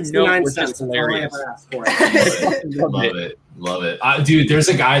 just your note was just hilarious. Love it. Dude, there's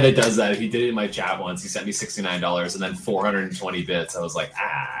a guy that does that. He did it in my chat once. He sent me $69 and then 420 bits. I was like,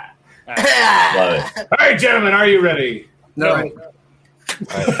 Love it. All right, gentlemen, are you ready? No.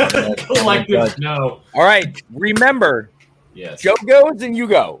 Collective no. All right. Remember, yes. Joe goes and you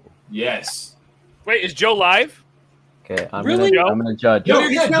go. Yes. Wait, is Joe live? Okay, I'm Really? gonna judge. Joe,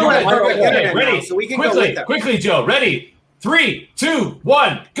 you're good. Okay, ready? So we can go with them. Quickly, Joe. Ready? 3, 2,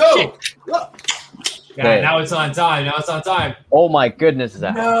 1, go. Okay. Now it's on time. Oh my goodness,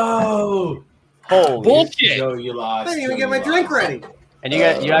 Zach. No. Holy bullshit. Joe, you lost. I didn't even get my drink ready. And you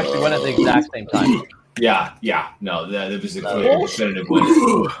actually went at the exact same time. Yeah. No, that was a clear definitive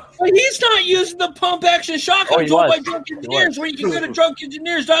win. But he's not using the pump action shotgun Oh, he told was. by drunk engineers where you can go to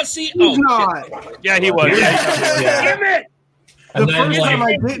drunkengineers.ca. He's Oh, not. shit. Yeah, he was. Damn it! The And then, first like- time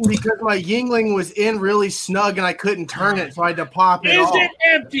I didn't because my Yingling was in really snug and I couldn't turn it, so I had to pop it Is off. it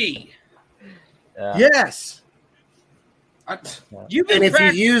empty? Yes. You've been And if you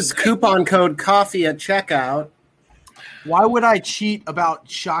practicing- use coupon code coffee at checkout, why would I cheat about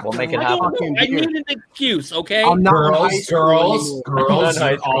shotgun? We'll make it I don't fucking know. I beer? need an excuse, okay? I'm not in high Girls, school anymore.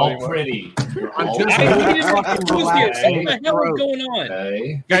 you're all pretty. You're I'm all just I pretty. need an fucking excuse. relaxing What the his hell is throat. going on?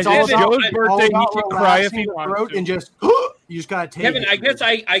 Okay. Guys, It's all it's about- Joe's all birthday. He about can cry if relaxing he the wants throat to. and just you just gotta take Kevin, it.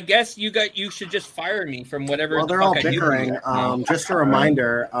 I guess you should just fire me from whatever. well, the they're all fuck I do. bickering. Just a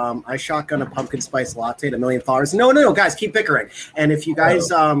reminder, I shotgun a pumpkin spice latte at $1 million. No, guys, keep bickering. And if you guys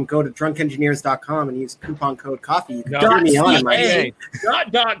go to drunkengineers.com and use coupon code coffee, you can get me on in my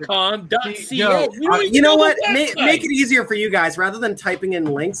 .ca, .com, .ca. Yo, you know what? Make it easier for you guys. Rather than typing in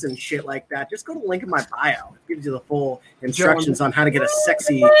links and shit like that, just go to the link in my bio. It gives you the full instructions on how to get a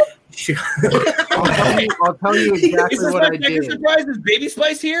sexy. I'll tell you exactly Is this what my I second did. surprise? Is Baby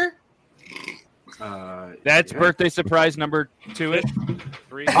Spice here? That's birthday surprise number 2-ish.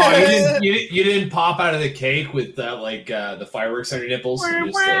 3. Oh, you didn't pop out of the cake with the fireworks on your nipples.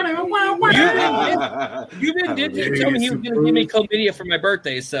 You just, You did tell me he was going to give me chlamydia for my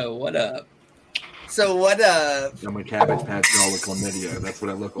birthday, so what up? I'm a cabbage patch doll with chlamydia. That's what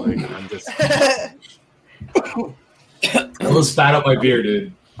I look like. I'm just. I almost spat out my beer,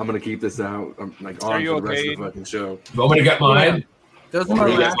 dude. I'm gonna keep this out. I'm like on Are for you the rest okay? of the fucking show. You want me to get mine? Those Want are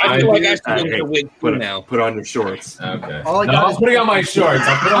me to my get last. I feel like I mine? should get a wig too now. Put on your shorts. Okay. All I No, got I'm is- putting on my shorts.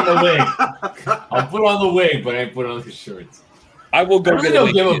 I'll put on the wig. I'll put on the wig, but I ain't put on the shorts. I will I go really get a don't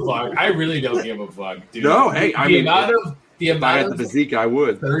wig. give a fuck. I really don't give a fuck, dude. No, hey, I the mean, amount of If I had the physique, I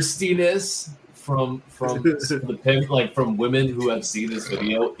would. thirstiness from the pimp, like from women who have seen this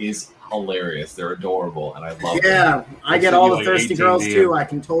video is hilarious. They're adorable, and I love them. Yeah, I get sent all you the like thirsty 18 girls DMs. too. I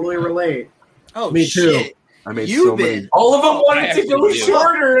can totally relate. Oh, Me too. shit. I made You've so been- many. All of them wanted I to go actually do.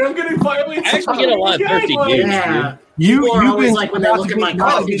 shorter, and I'm gonna finally. I actually get a lot of thirsty dudes. Yeah, You People are you've always been like when they look at my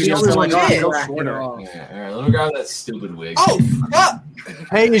not coffee to be the videos, only they're one like, to "Oh, go whack it shorter. off." Yeah, all right, let me grab that stupid wig. Oh, fuck.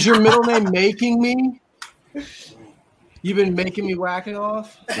 Hey, is your middle name making me? You've been making me whack it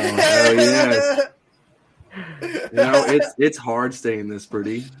off. Oh, hell yes. You know, it's hard staying this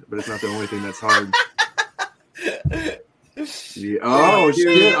pretty, but it's not the only thing that's hard. Yeah. Oh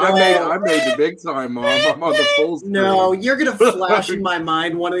shit! I made the big time, Mom. I'm on the full screen. No, you're gonna flash in my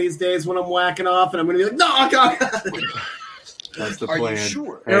mind one of these days when I'm whacking off, and I'm gonna be like, "No, God." That's the Are you plan.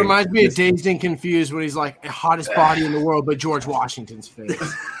 sure? It reminds me of Dazed and Confused when he's like, hottest body in the world, but George Washington's face.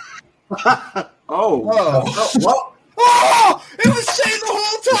 Oh, Oh, whoa. Oh, it was Shane the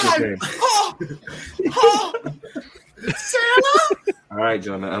whole time. Oh, Santa. all right,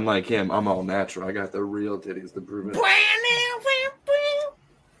 John. Unlike him, I'm all natural. I got the real titties to prove it.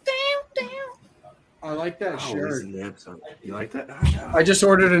 I like that Oh, shirt. these nips are- You like that? I just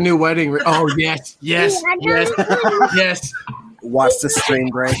ordered a new wedding ring. Oh, yes. Watch the stream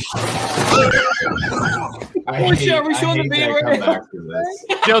break. I hate, shit, we're showing the I hate video that I right come now. back to this.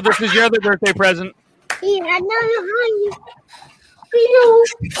 Joe, this is your other birthday present.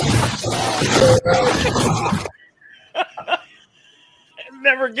 It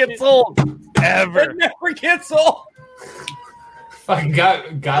never gets old. Ever. It never gets old. Fucking got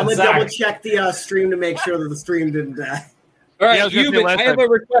I'm gonna Zach. double check the stream to make sure that the stream didn't die. All right, Yeah, I was gonna say Euban, last I have time. a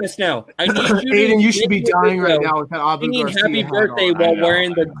request now. I need you. Aiden, you should be dying right now. now with that Abu Singing Garcia happy hat birthday on. while know.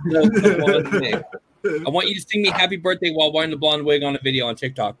 wearing the blonde wig. I want you to sing me happy birthday while wearing the blonde wig on a video on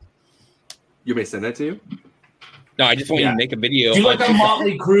TikTok. You may send that to you. No, I just want you Yeah. to make a video. Do like on a TikTok.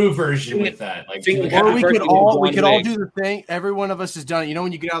 Motley Crue version with that. Like, Sing do it. like Or Happy we birthday could with all blonde do the thing. Every one of us has done it. You know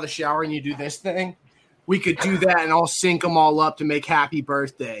when you get out of the shower and you do this thing? We could do that and I'll sync them all up to make happy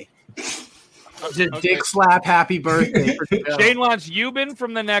birthday. Just dick slap happy birthday. for Joe. Shane wants Euban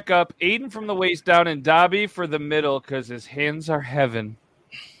from the neck up, Aiden from the waist down, and Dobby for the middle because his hands are heaven.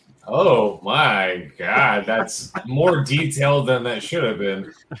 Oh my god, that's more detailed than that should have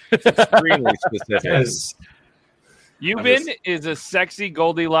been. Extremely specific. Yes. Euban is a sexy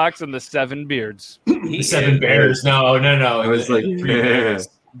Goldilocks and the 7 beards. The 7 bears. No. I was like, Bears.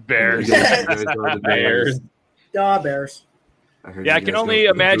 Bears. Yeah, I can only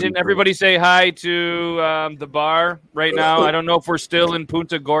imagine everybody say hi to the bar right now. I don't know if we're still in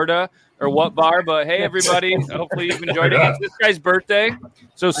Punta Gorda or what bar, but hey, everybody! Hopefully you've enjoyed it. It's this guy's birthday,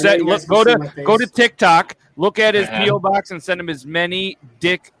 so go to TikTok, look at his PO box, and send him as many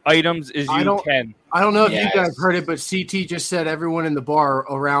dick items as you can. I don't know if you guys heard it, but CT just said everyone in the bar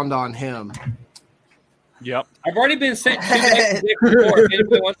around on him. Yep, I've already been sent 2 bags of dicks before. If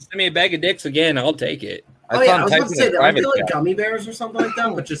anybody wants to send me a bag of dicks again, I'll take it. I was about to say, are they like gummy bears or something like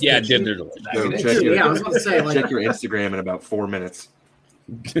that? But just dude, they're delicious. I was about to say, like, check your Instagram in about 4 minutes.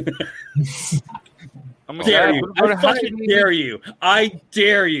 I'm gonna dare you. I fucking dare you. I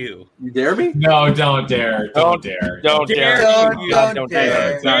dare you. You dare me? No, don't dare. Don't dare. Don't dare. Don't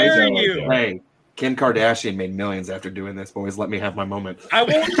dare you. Hey, Kim Kardashian made millions after doing this. Boys, let me have my moment. I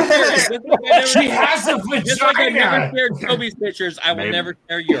won't share it. She has a vagina. Just like I never shared Toby's pictures, I will never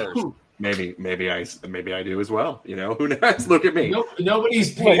share yours. Maybe I do as well. You know, who knows? Look at me.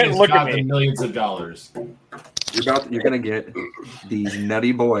 Nobody's paying this guy the millions of dollars. You're gonna get these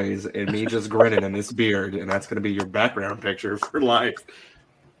nutty boys and me just grinning in this beard, and that's gonna be your background picture for life.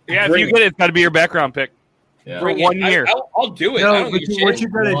 Yeah, if you get it, it's got to be your background pic for 1 year. I'll do it. No, what you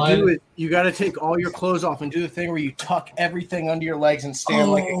gotta do is you gotta take all your clothes off and do the thing where you tuck everything under your legs and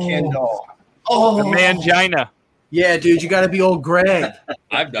stand like a Ken doll. The mangina. Yeah, dude, you got to be old Greg.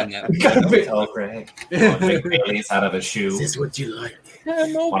 I've done that. You got to be old Greg. Take Bailey's out of a shoe. Is this what you like?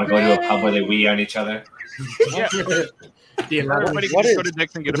 Want to go to a pub where they wee on each other? Yeah. Everybody What can is- go to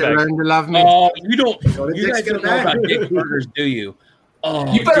Dick's and get a Is it bag. learn to love me? Oh, you don't. Go to You Dick's, guys get a don't know bag. about dick burgers, do you?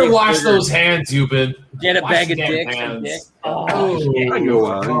 Oh, You better dick wash burgers. those hands, Euban. Get a Wash bag of the damn dicks and hands. dick. I go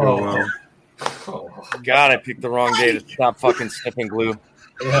well. God, I picked the wrong day to stop fucking sniffing glue.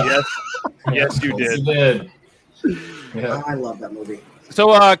 Yeah. Yes, you Yes, did. you did. Yeah. I love that movie.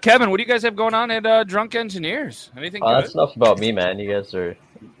 So, Kevin, what do you guys have going on at Drunk Engineers? Anything good? That's enough about me, man. You guys are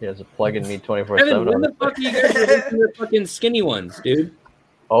plugging me 24/7. Kevin, when the fuck are you guys releasing the fucking skinny ones, dude?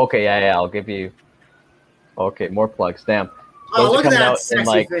 Okay, yeah. I'll give you. Okay, more plugs. Damn. Oh, Those are look at coming that out in sexy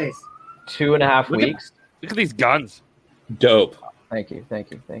like face. 2.5 Look at- weeks. Look at these guns. Dope. Thank you.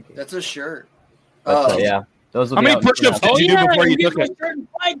 That's a shirt. But, yeah, those will How be many out in push-ups 2.5 did you do before you get took my it? shirt and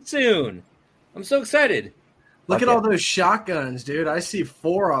flag soon. I'm so excited. Look at Okay. all those shotguns, dude. I see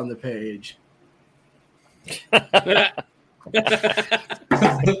 4 on the page. That's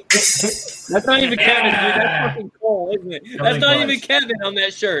not even Kevin, dude. That's fucking Cole, isn't it? That's not even Kevin on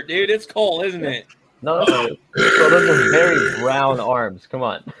that shirt, dude. It's Cole, isn't it? No, so those are very brown arms. Come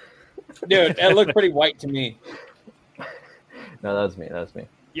on. Dude, that looked pretty white to me. No, that was me.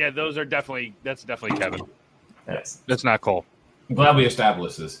 Yeah, that's definitely Kevin. Yes. That's not Cole. I'm glad we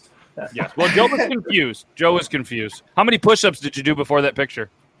established this. Yes. Well, Joe was confused. How many push-ups did you do before that picture?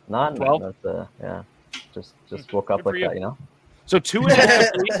 None. 12? That's, yeah. Just woke up Good for like you. that, you know? So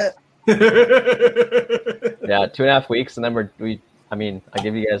 2.5 weeks. Yeah, 2.5 weeks, and then I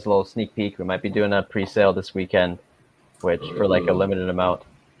give you guys a little sneak peek. We might be doing a pre-sale this weekend, which for like a limited amount.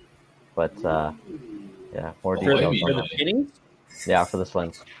 But yeah, more For details. the on that. skinnies? Yeah, for the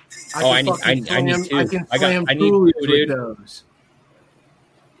slims. I need two. I need two, dude. Those.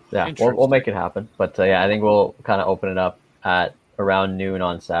 Yeah, we'll make it happen. But yeah, I think we'll kind of open it up at around noon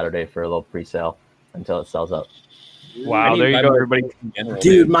on Saturday for a little pre-sale until it sells out. Wow, there you go, everybody.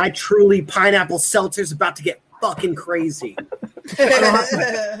 Dude, my truly pineapple seltzer's about to get fucking crazy.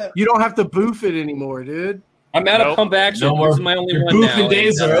 You don't have to boof it anymore, dude. I'm out of pump action. No more. This is my only Your one now. boofing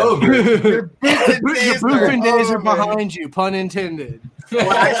days are over. Your boofing days are behind you, pun intended. Well,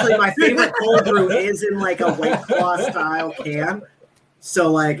 actually, my favorite cold brew is in like a White Claw style can.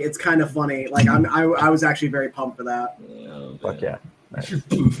 So like, it's kind of funny. Like I was actually very pumped for that. Fuck yeah.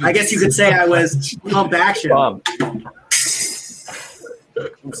 I guess you could say I was pump action. Bum.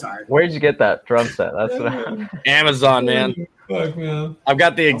 I'm sorry. Where'd you get that drum set? That's what Amazon, man. Fuck, man. I've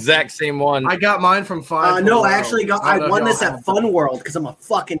got the exact same one. I got mine from Five. No, I actually got. I don't know won if this y'all at Fun World because I'm a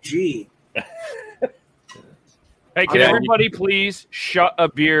fucking G. Hey, can Yeah, everybody please shut a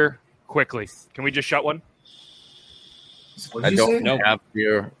beer quickly? Can we just shut one? I don't have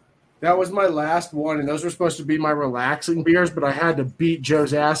beer. That was my last one, and those were supposed to be my relaxing beers, but I had to beat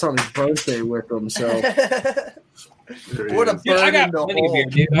Joe's ass on his birthday with them. So What a Dude, I burden got to plenty of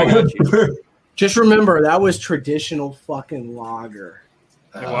beer, hold. dude. I got you. just remember that was traditional fucking lager.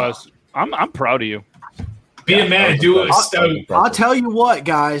 It was. I'm proud of you. Be a man. Do a stout. I'll tell you what,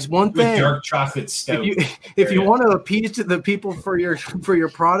 guys. One With thing. dark chocolate stout. If you want to appease to the people for your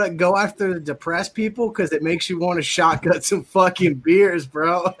product, go after the depressed people because it makes you want to shotgun some fucking beers,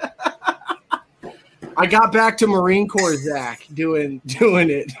 bro. I got back to Marine Corps, Zach, doing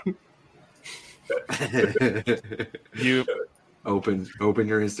it. You open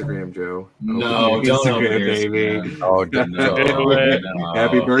your Instagram, Joe. No, open your Instagram, baby. Oh, no.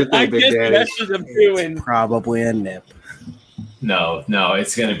 Happy birthday, Big Daddy. Probably a nip. No,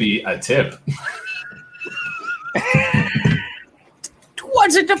 it's gonna be a tip.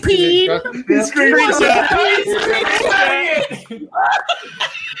 Was it the peen?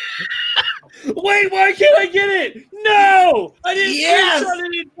 Wait, why can't I get it? No! I didn't screenshot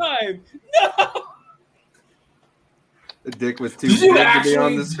it in time. No! The dick was too big to be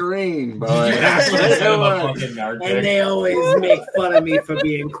on the screen, boy. And they always make fun of me for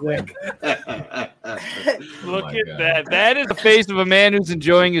being quick. Look at that. That is the face of a man who's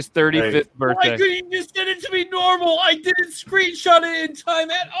enjoying his 35th birthday. Why couldn't you just send it to me normal? I didn't screenshot it in time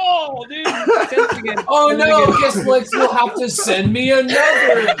at all, dude. Oh no! Guess what? You'll have to send me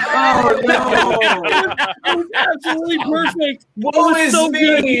another. Oh no! It was absolutely perfect. What is so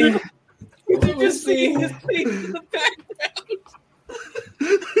me? good. Did you just see his face in the background?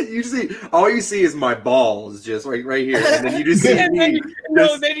 All you see is my balls, just right here, and then you just see me.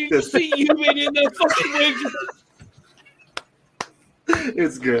 Then you just see you in the fucking wig.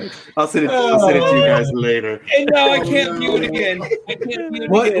 It's good. I'll send it to you guys later. And now I can't view it again.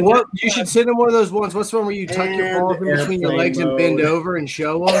 What? You should send them one of those ones. What's the one where you tuck your balls in between your legs and bend over and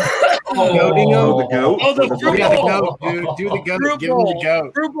show them? Goating them? The goat? Oh, the fruit Yeah, the bowl. goat, dude. Do the goat. Fruit Give them the bowl.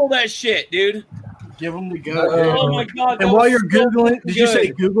 goat. Fruit bowl that shit, dude. Give them the goat. Dude. Oh my god. And that while was you're so Googling, did you say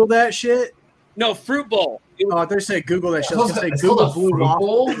good. Google that shit? No, fruit bowl. Oh, I thought you said Google that shit. I was going to It's say called Google a Blue fruit Waffle.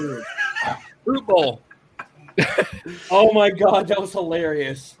 bowl? Fruit bowl. Oh my god, that was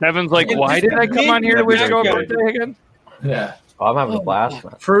hilarious. Kevin's like, why did I come on here to wish you a birthday again? Yeah. Oh, I'm having a blast,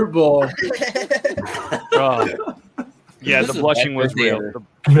 man. Fruit bowl. Oh. Yeah, the blushing was real.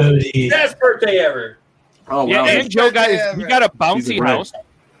 Best birthday ever. Oh, Yeah, wow. and Joe, guys, you got a bouncy He's a red. house.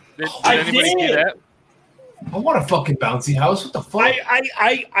 Did I anybody did. see that? I want a fucking bouncy house. What the fuck?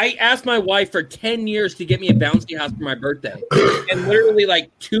 I asked my wife for 10 years to get me a bouncy house for my birthday. And literally like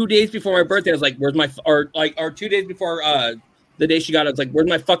 2 days before my birthday, I was like, where's my, or 2 days before the day she got it, I was like, where's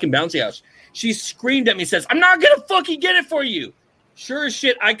my fucking bouncy house? She screamed at me, says, I'm not going to fucking get it for you. Sure as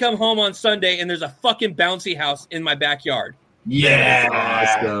shit, I come home on Sunday and there's a fucking bouncy house in my backyard. Yeah.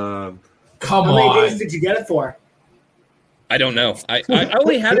 Awesome. Come How many on. days did you get it for? I don't know. I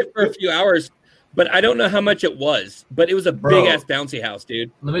only had it for a few hours, but I don't know how much it was. But it was a big ass bouncy house,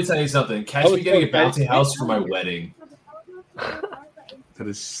 dude. Let me tell you something. Catch me getting a bouncy house for my wedding. That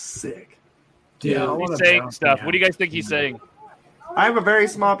is sick. Yeah, He's saying stuff. What do you guys think he's saying? I have a very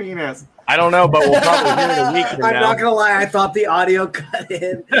small penis. I don't know, but we'll probably hear it a week from I'm now. not gonna lie, I thought the audio cut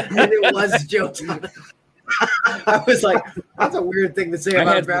in, and it was Joe talking. I was like, "That's a weird thing to say I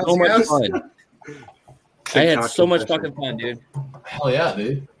about had so bouncy much house." fun. I had so much fucking fun, dude. Hell yeah,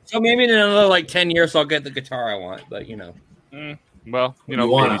 dude. So maybe in another like 10 years, I'll get the guitar I want. But you know, Well, You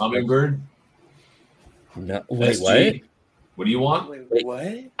want a hummingbird? no, wait, SG? what? What do you want? Wait, what?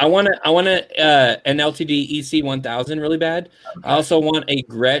 I want an LTD EC 1000 really bad. I also want a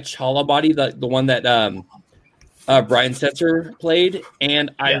Gretsch hollow body, the one that Brian Setzer played,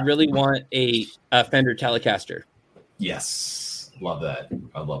 and I really want a Fender Telecaster. Yes. Love that.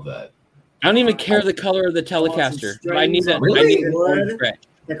 I love that. I don't even care the color of the Telecaster, but I need an orange Gretsch.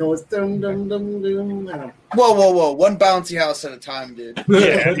 That goes dum dum dum dum. I don't know. Whoa. One bouncy house at a time, dude.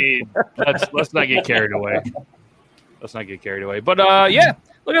 Yeah, dude. Let's not get carried away. Let's not get carried away. But yeah,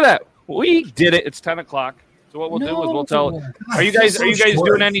 look at that. We did it. It's 10 o'clock. So what we'll do is we'll tell. Are you guys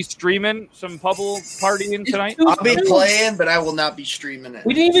doing any streaming? Some bubble partying tonight? I'll be playing, but I will not be streaming it.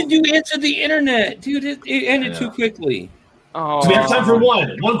 We didn't even do Answer the Internet, dude. It ended too quickly. Oh, So we have time for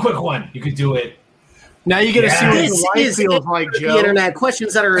one quick one. You could do it. Now you get to see what This your wife is feels like, the Joe. internet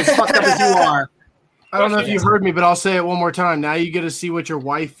questions that are as fucked up as you are. I don't know if you heard me, but I'll say it one more time. Now you get to see what your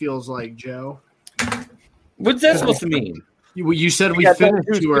wife feels like, Joe. What's that supposed to mean? You said we got that finished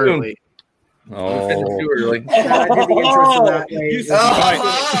too too soon. early. Oh, Too early. I did the intro to that.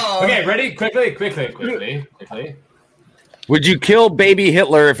 Oh. Okay, ready? Quickly. Would you kill baby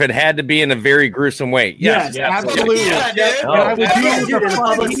Hitler if it had to be in a very gruesome way? Yes, absolutely. Yeah, dude. And I would do it with a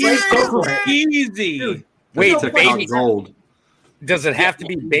public place. Go for it. easy. Wait, Took baby. out gold. Does it have to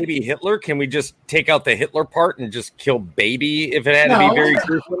be baby Hitler? Can we just take out the Hitler part and just kill baby if it had to be very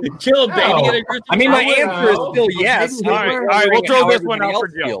gruesome? Kill baby in a gruesome. I mean, my I would answer is know. still yes. All right. We'll throw this one out for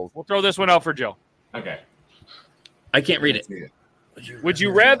Joe. We'll throw this one out for Joe. Okay. I can't read it. Would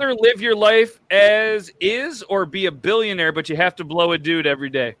you rather live your life as is or be a billionaire, but you have to blow a dude every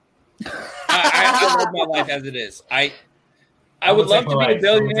day? I live my life as it is. I would love to be a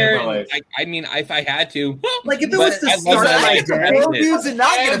billionaire. I mean, if I had to. Like, if it was to start my day. Blow dudes and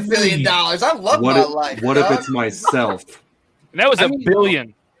not get $1 billion. I love my life. What if it's myself? And that was a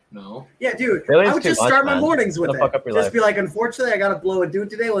billion. No. Yeah, dude. Billion's I would too just much, start my man. mornings with It'll fuck up it. your Just life. be like, unfortunately, I got to blow a dude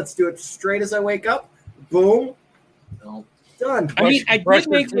today. Let's do it straight as I wake up. Boom. No. Done. I mean, I Brush did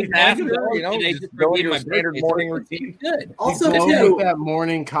make your some teeth after, after, you know, today just just go for into my a standard birthday, morning so it's routine. Good. Also, Go too, with that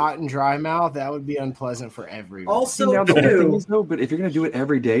morning cotton dry mouth, that would be unpleasant for everyone. Also, Now, the thing too, is, though, but if you're gonna do it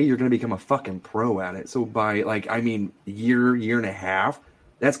every day, you're gonna become a fucking pro at it. So by year and a half,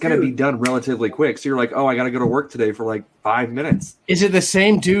 that's gonna be done relatively quick. So you're like, oh, I gotta go to work today for like 5 minutes. Is it the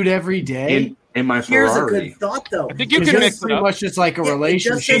same dude every day? In my here's a Ferrari. good thought, though. I think you can mix it pretty up. much just like a It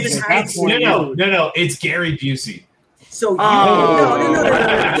relationship. just At that has point, No. It's Gary Busey. So you Do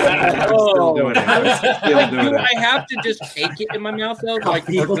I have to just take it in my mouth though? Like,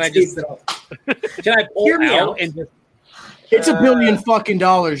 or can I just can I pull Hear me out out. and just? It's $1 billion fucking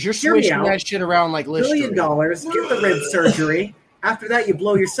dollars. You're Hear me switching out. that shit around like $1 Listerine. billion, get the rib surgery. After that, you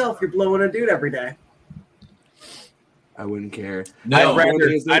blow yourself. You're blowing a dude every day. I wouldn't care. No.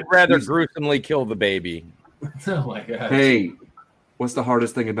 I'd rather gruesomely kill the baby. Oh my god. Hey, what's the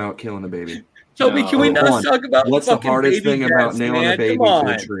hardest thing about killing a baby? Toby, can we Hold not on. talk about What's the fucking hardest baby thing about deaths, nailing man? a baby Come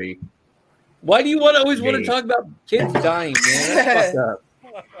to a on. tree? Why do you always want to Me. talk about kids dying, man? That's fucked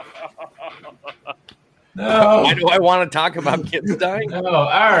up. No. Why do I want to talk about kids dying? No. All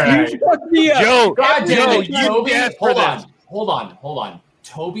right. You fucked me up. Joe, God damn Joe, it, you Toby. asked for this. Hold on.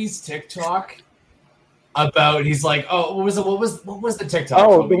 Toby's TikTok about he's like, oh, what was the TikTok?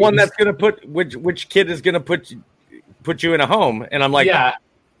 Oh, Toby? the one that's gonna put which kid is gonna put you in a home, and I'm like, yeah.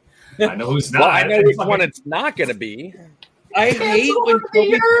 I know who's not. well, I know which one it's not gonna be. I hate when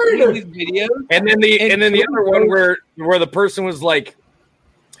Toby sends me these videos. And then the other one where the person was like,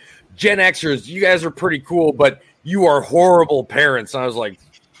 Gen Xers, you guys are pretty cool, but you are horrible parents. And I was like,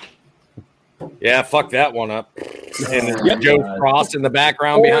 yeah, fuck that one up. And Joe Frost in the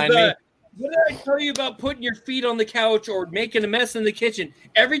background behind me. What did I tell you about putting your feet on the couch or making a mess in the kitchen?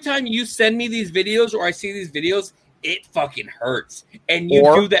 Every time you send me these videos or I see these videos, it fucking hurts. And you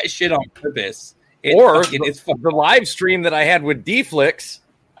do that shit on purpose. It's the live stream that I had with D-Flix,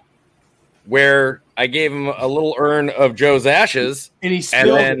 where I gave him a little urn of Joe's ashes, and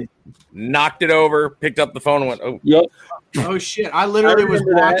then knocked it over, picked up the phone, and went, "Oh, yep, oh shit!" I literally was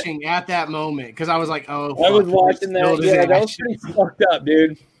watching at that moment because I was like, "Oh, I was watching that. Yeah, that was pretty fucked up,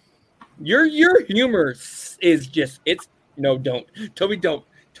 dude. Your humor is just don't Toby, don't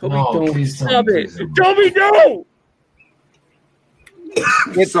Toby, No, don't please don't, stop please it, don't. Toby, no."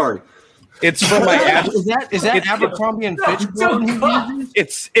 Sorry. It's from my ass." Is that Abercrombie and Fitch?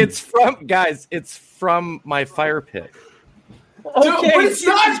 It's from guys. It's from my fire pit. Okay, but it's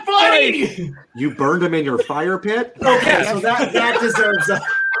not funny. You burned him in your fire pit? Okay, so that deserves a.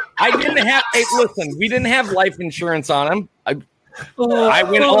 I didn't have. Hey, listen, we didn't have life insurance on him. I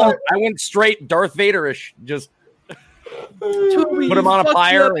went straight Darth Vader-ish. Just Toby, put him on a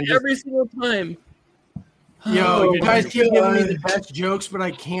fire and just every single time. Yo, you guys keep giving me the best jokes, but I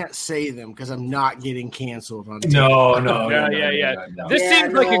can't say them because I'm not getting canceled on No. This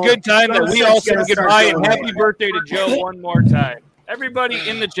seems like a good time that we all say goodbye and happy birthday to Joe one more time. Everybody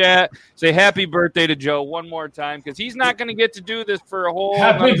in the chat, say happy birthday to Joe one more time because he's not going to get to do this for a whole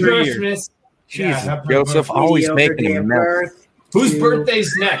Happy another year. Christmas. Jesus, happy Joseph, birthday. always making a mess. Whose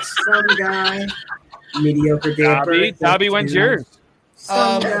birthday's next? Some guy. Mediocre day. of birth. Dobby, when's yours?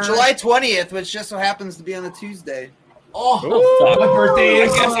 July 20th, which just so happens to be on a Tuesday. Oh, my birthday I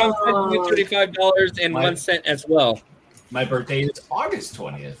is. guess I'm sending you $35.01 as well. My birthday is August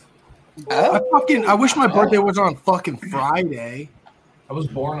 20th. I wish my birthday was on fucking Friday. I was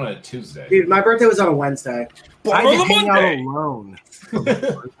born on a Tuesday. Dude, my birthday was on a Wednesday. I had to hang out alone for my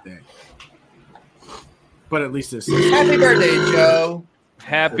birthday. But at least this is Happy birthday, Joe.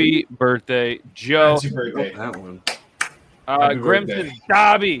 Happy birthday, Joe. Happy birthday. That one. Grim says,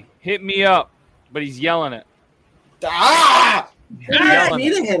 Dobby, hit me up. But he's yelling it. Ah! I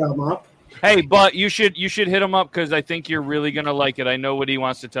need to hit him up. Hey, but you should hit him up because I think you're really going to like it. I know what he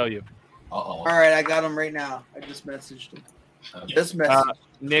wants to tell you. All right, I got him right now. I just messaged him. Just messaged.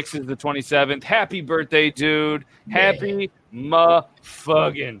 Nick's is the 27th. Happy birthday, dude. Happy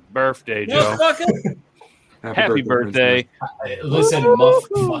fucking birthday, Joe. Happy birthday. Listen, muff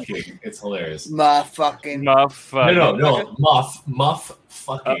fucking. It's hilarious. Muff fucking. Muff fucking. No. Muff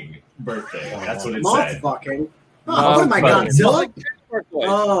fucking birthday. That's what it Muff said. fucking. Oh, what am I, Godzilla?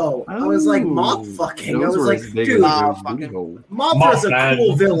 Oh, I was like moth fucking. I was like, dude, Mothra's a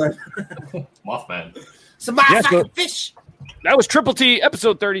cool villain. Mothman. Some fucking fish. That was Triple T,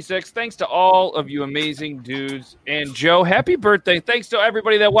 episode 36. Thanks to all of you amazing dudes. And Joe, happy birthday. Thanks to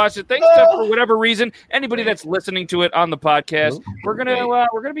everybody that watched it. Thanks to, for whatever reason, anybody that's listening to it on the podcast. We're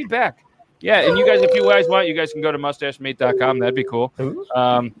gonna be back. Yeah, and you guys, if you guys want, you guys can go to mustachemate.com. That'd be cool.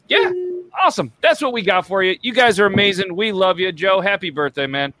 Yeah, awesome. That's what we got for you. You guys are amazing. We love you. Joe, happy birthday,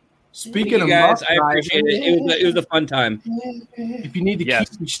 man. Speaking of guys, I appreciate it. It was a fun time. If you need to keep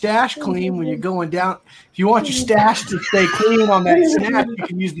your stash clean when you're going down, if you want your stash to stay clean on that snatch, you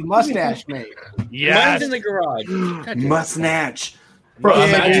can use the mustache mate. Mine's in the garage. Mustache. Bro,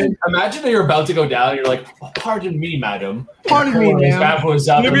 imagine that you're about to go down and you're like, oh, pardon me, madam. Pardon me, ma'am. I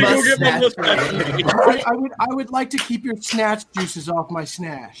would like to keep your snatch juices off my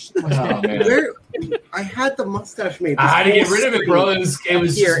snatch. Oh, man. I had the mustache made. I had to get rid of it, bro. It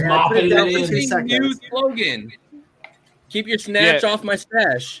was just mopping it in. New slogan. Keep your snatch off my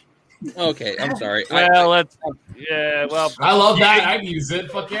stash. Okay, I'm sorry. Well, I love that. I'd use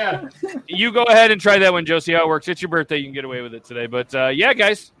it. Fuck yeah. You go ahead and try that one, Joe. See how it works. It's your birthday. You can get away with it today. But yeah,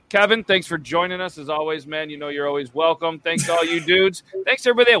 guys. Kevin, thanks for joining us as always, man. You know you're always welcome. Thanks to all you dudes. Thanks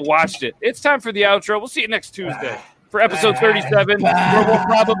to everybody that watched it. It's time for the outro. We'll see you next Tuesday for episode 37, where we'll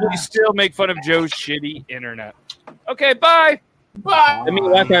probably still make fun of Joe's shitty internet. Okay, bye. Bye. Let me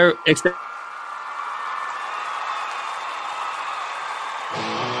Wi-Fi extend.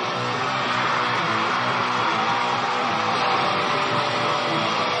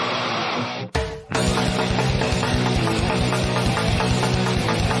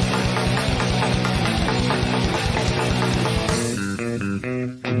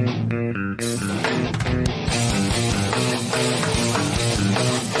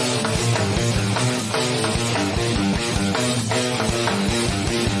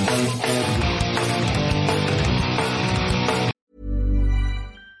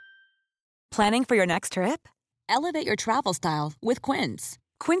 Planning for your next trip? Elevate your travel style with Quince.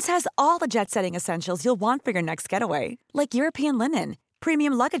 Quince has all the jet-setting essentials you'll want for your next getaway, like European linen,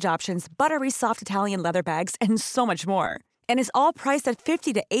 premium luggage options, buttery soft Italian leather bags, and so much more. And is all priced at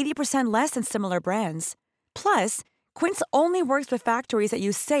 50 to 80% less than similar brands. Plus, Quince only works with factories that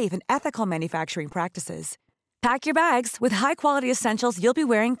use safe and ethical manufacturing practices. Pack your bags with high-quality essentials you'll be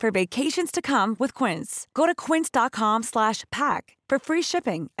wearing for vacations to come with Quince. Go to quince.com/pack for free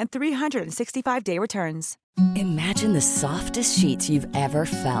shipping and 365-day returns. Imagine the softest sheets you've ever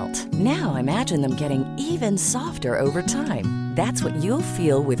felt. Now imagine them getting even softer over time. That's what you'll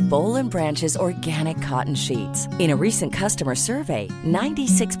feel with Boll & Branch's organic cotton sheets. In a recent customer survey,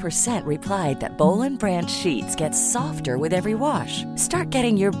 96% replied that Boll & Branch sheets get softer with every wash. Start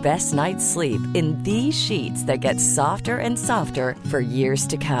getting your best night's sleep in these sheets that get softer and softer for years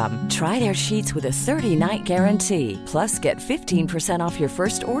to come. Try their sheets with a 30-night guarantee. Plus, get 15% off your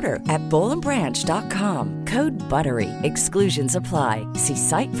first order at bollandbranch.com. Code BUTTERY. Exclusions apply. See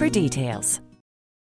site for details.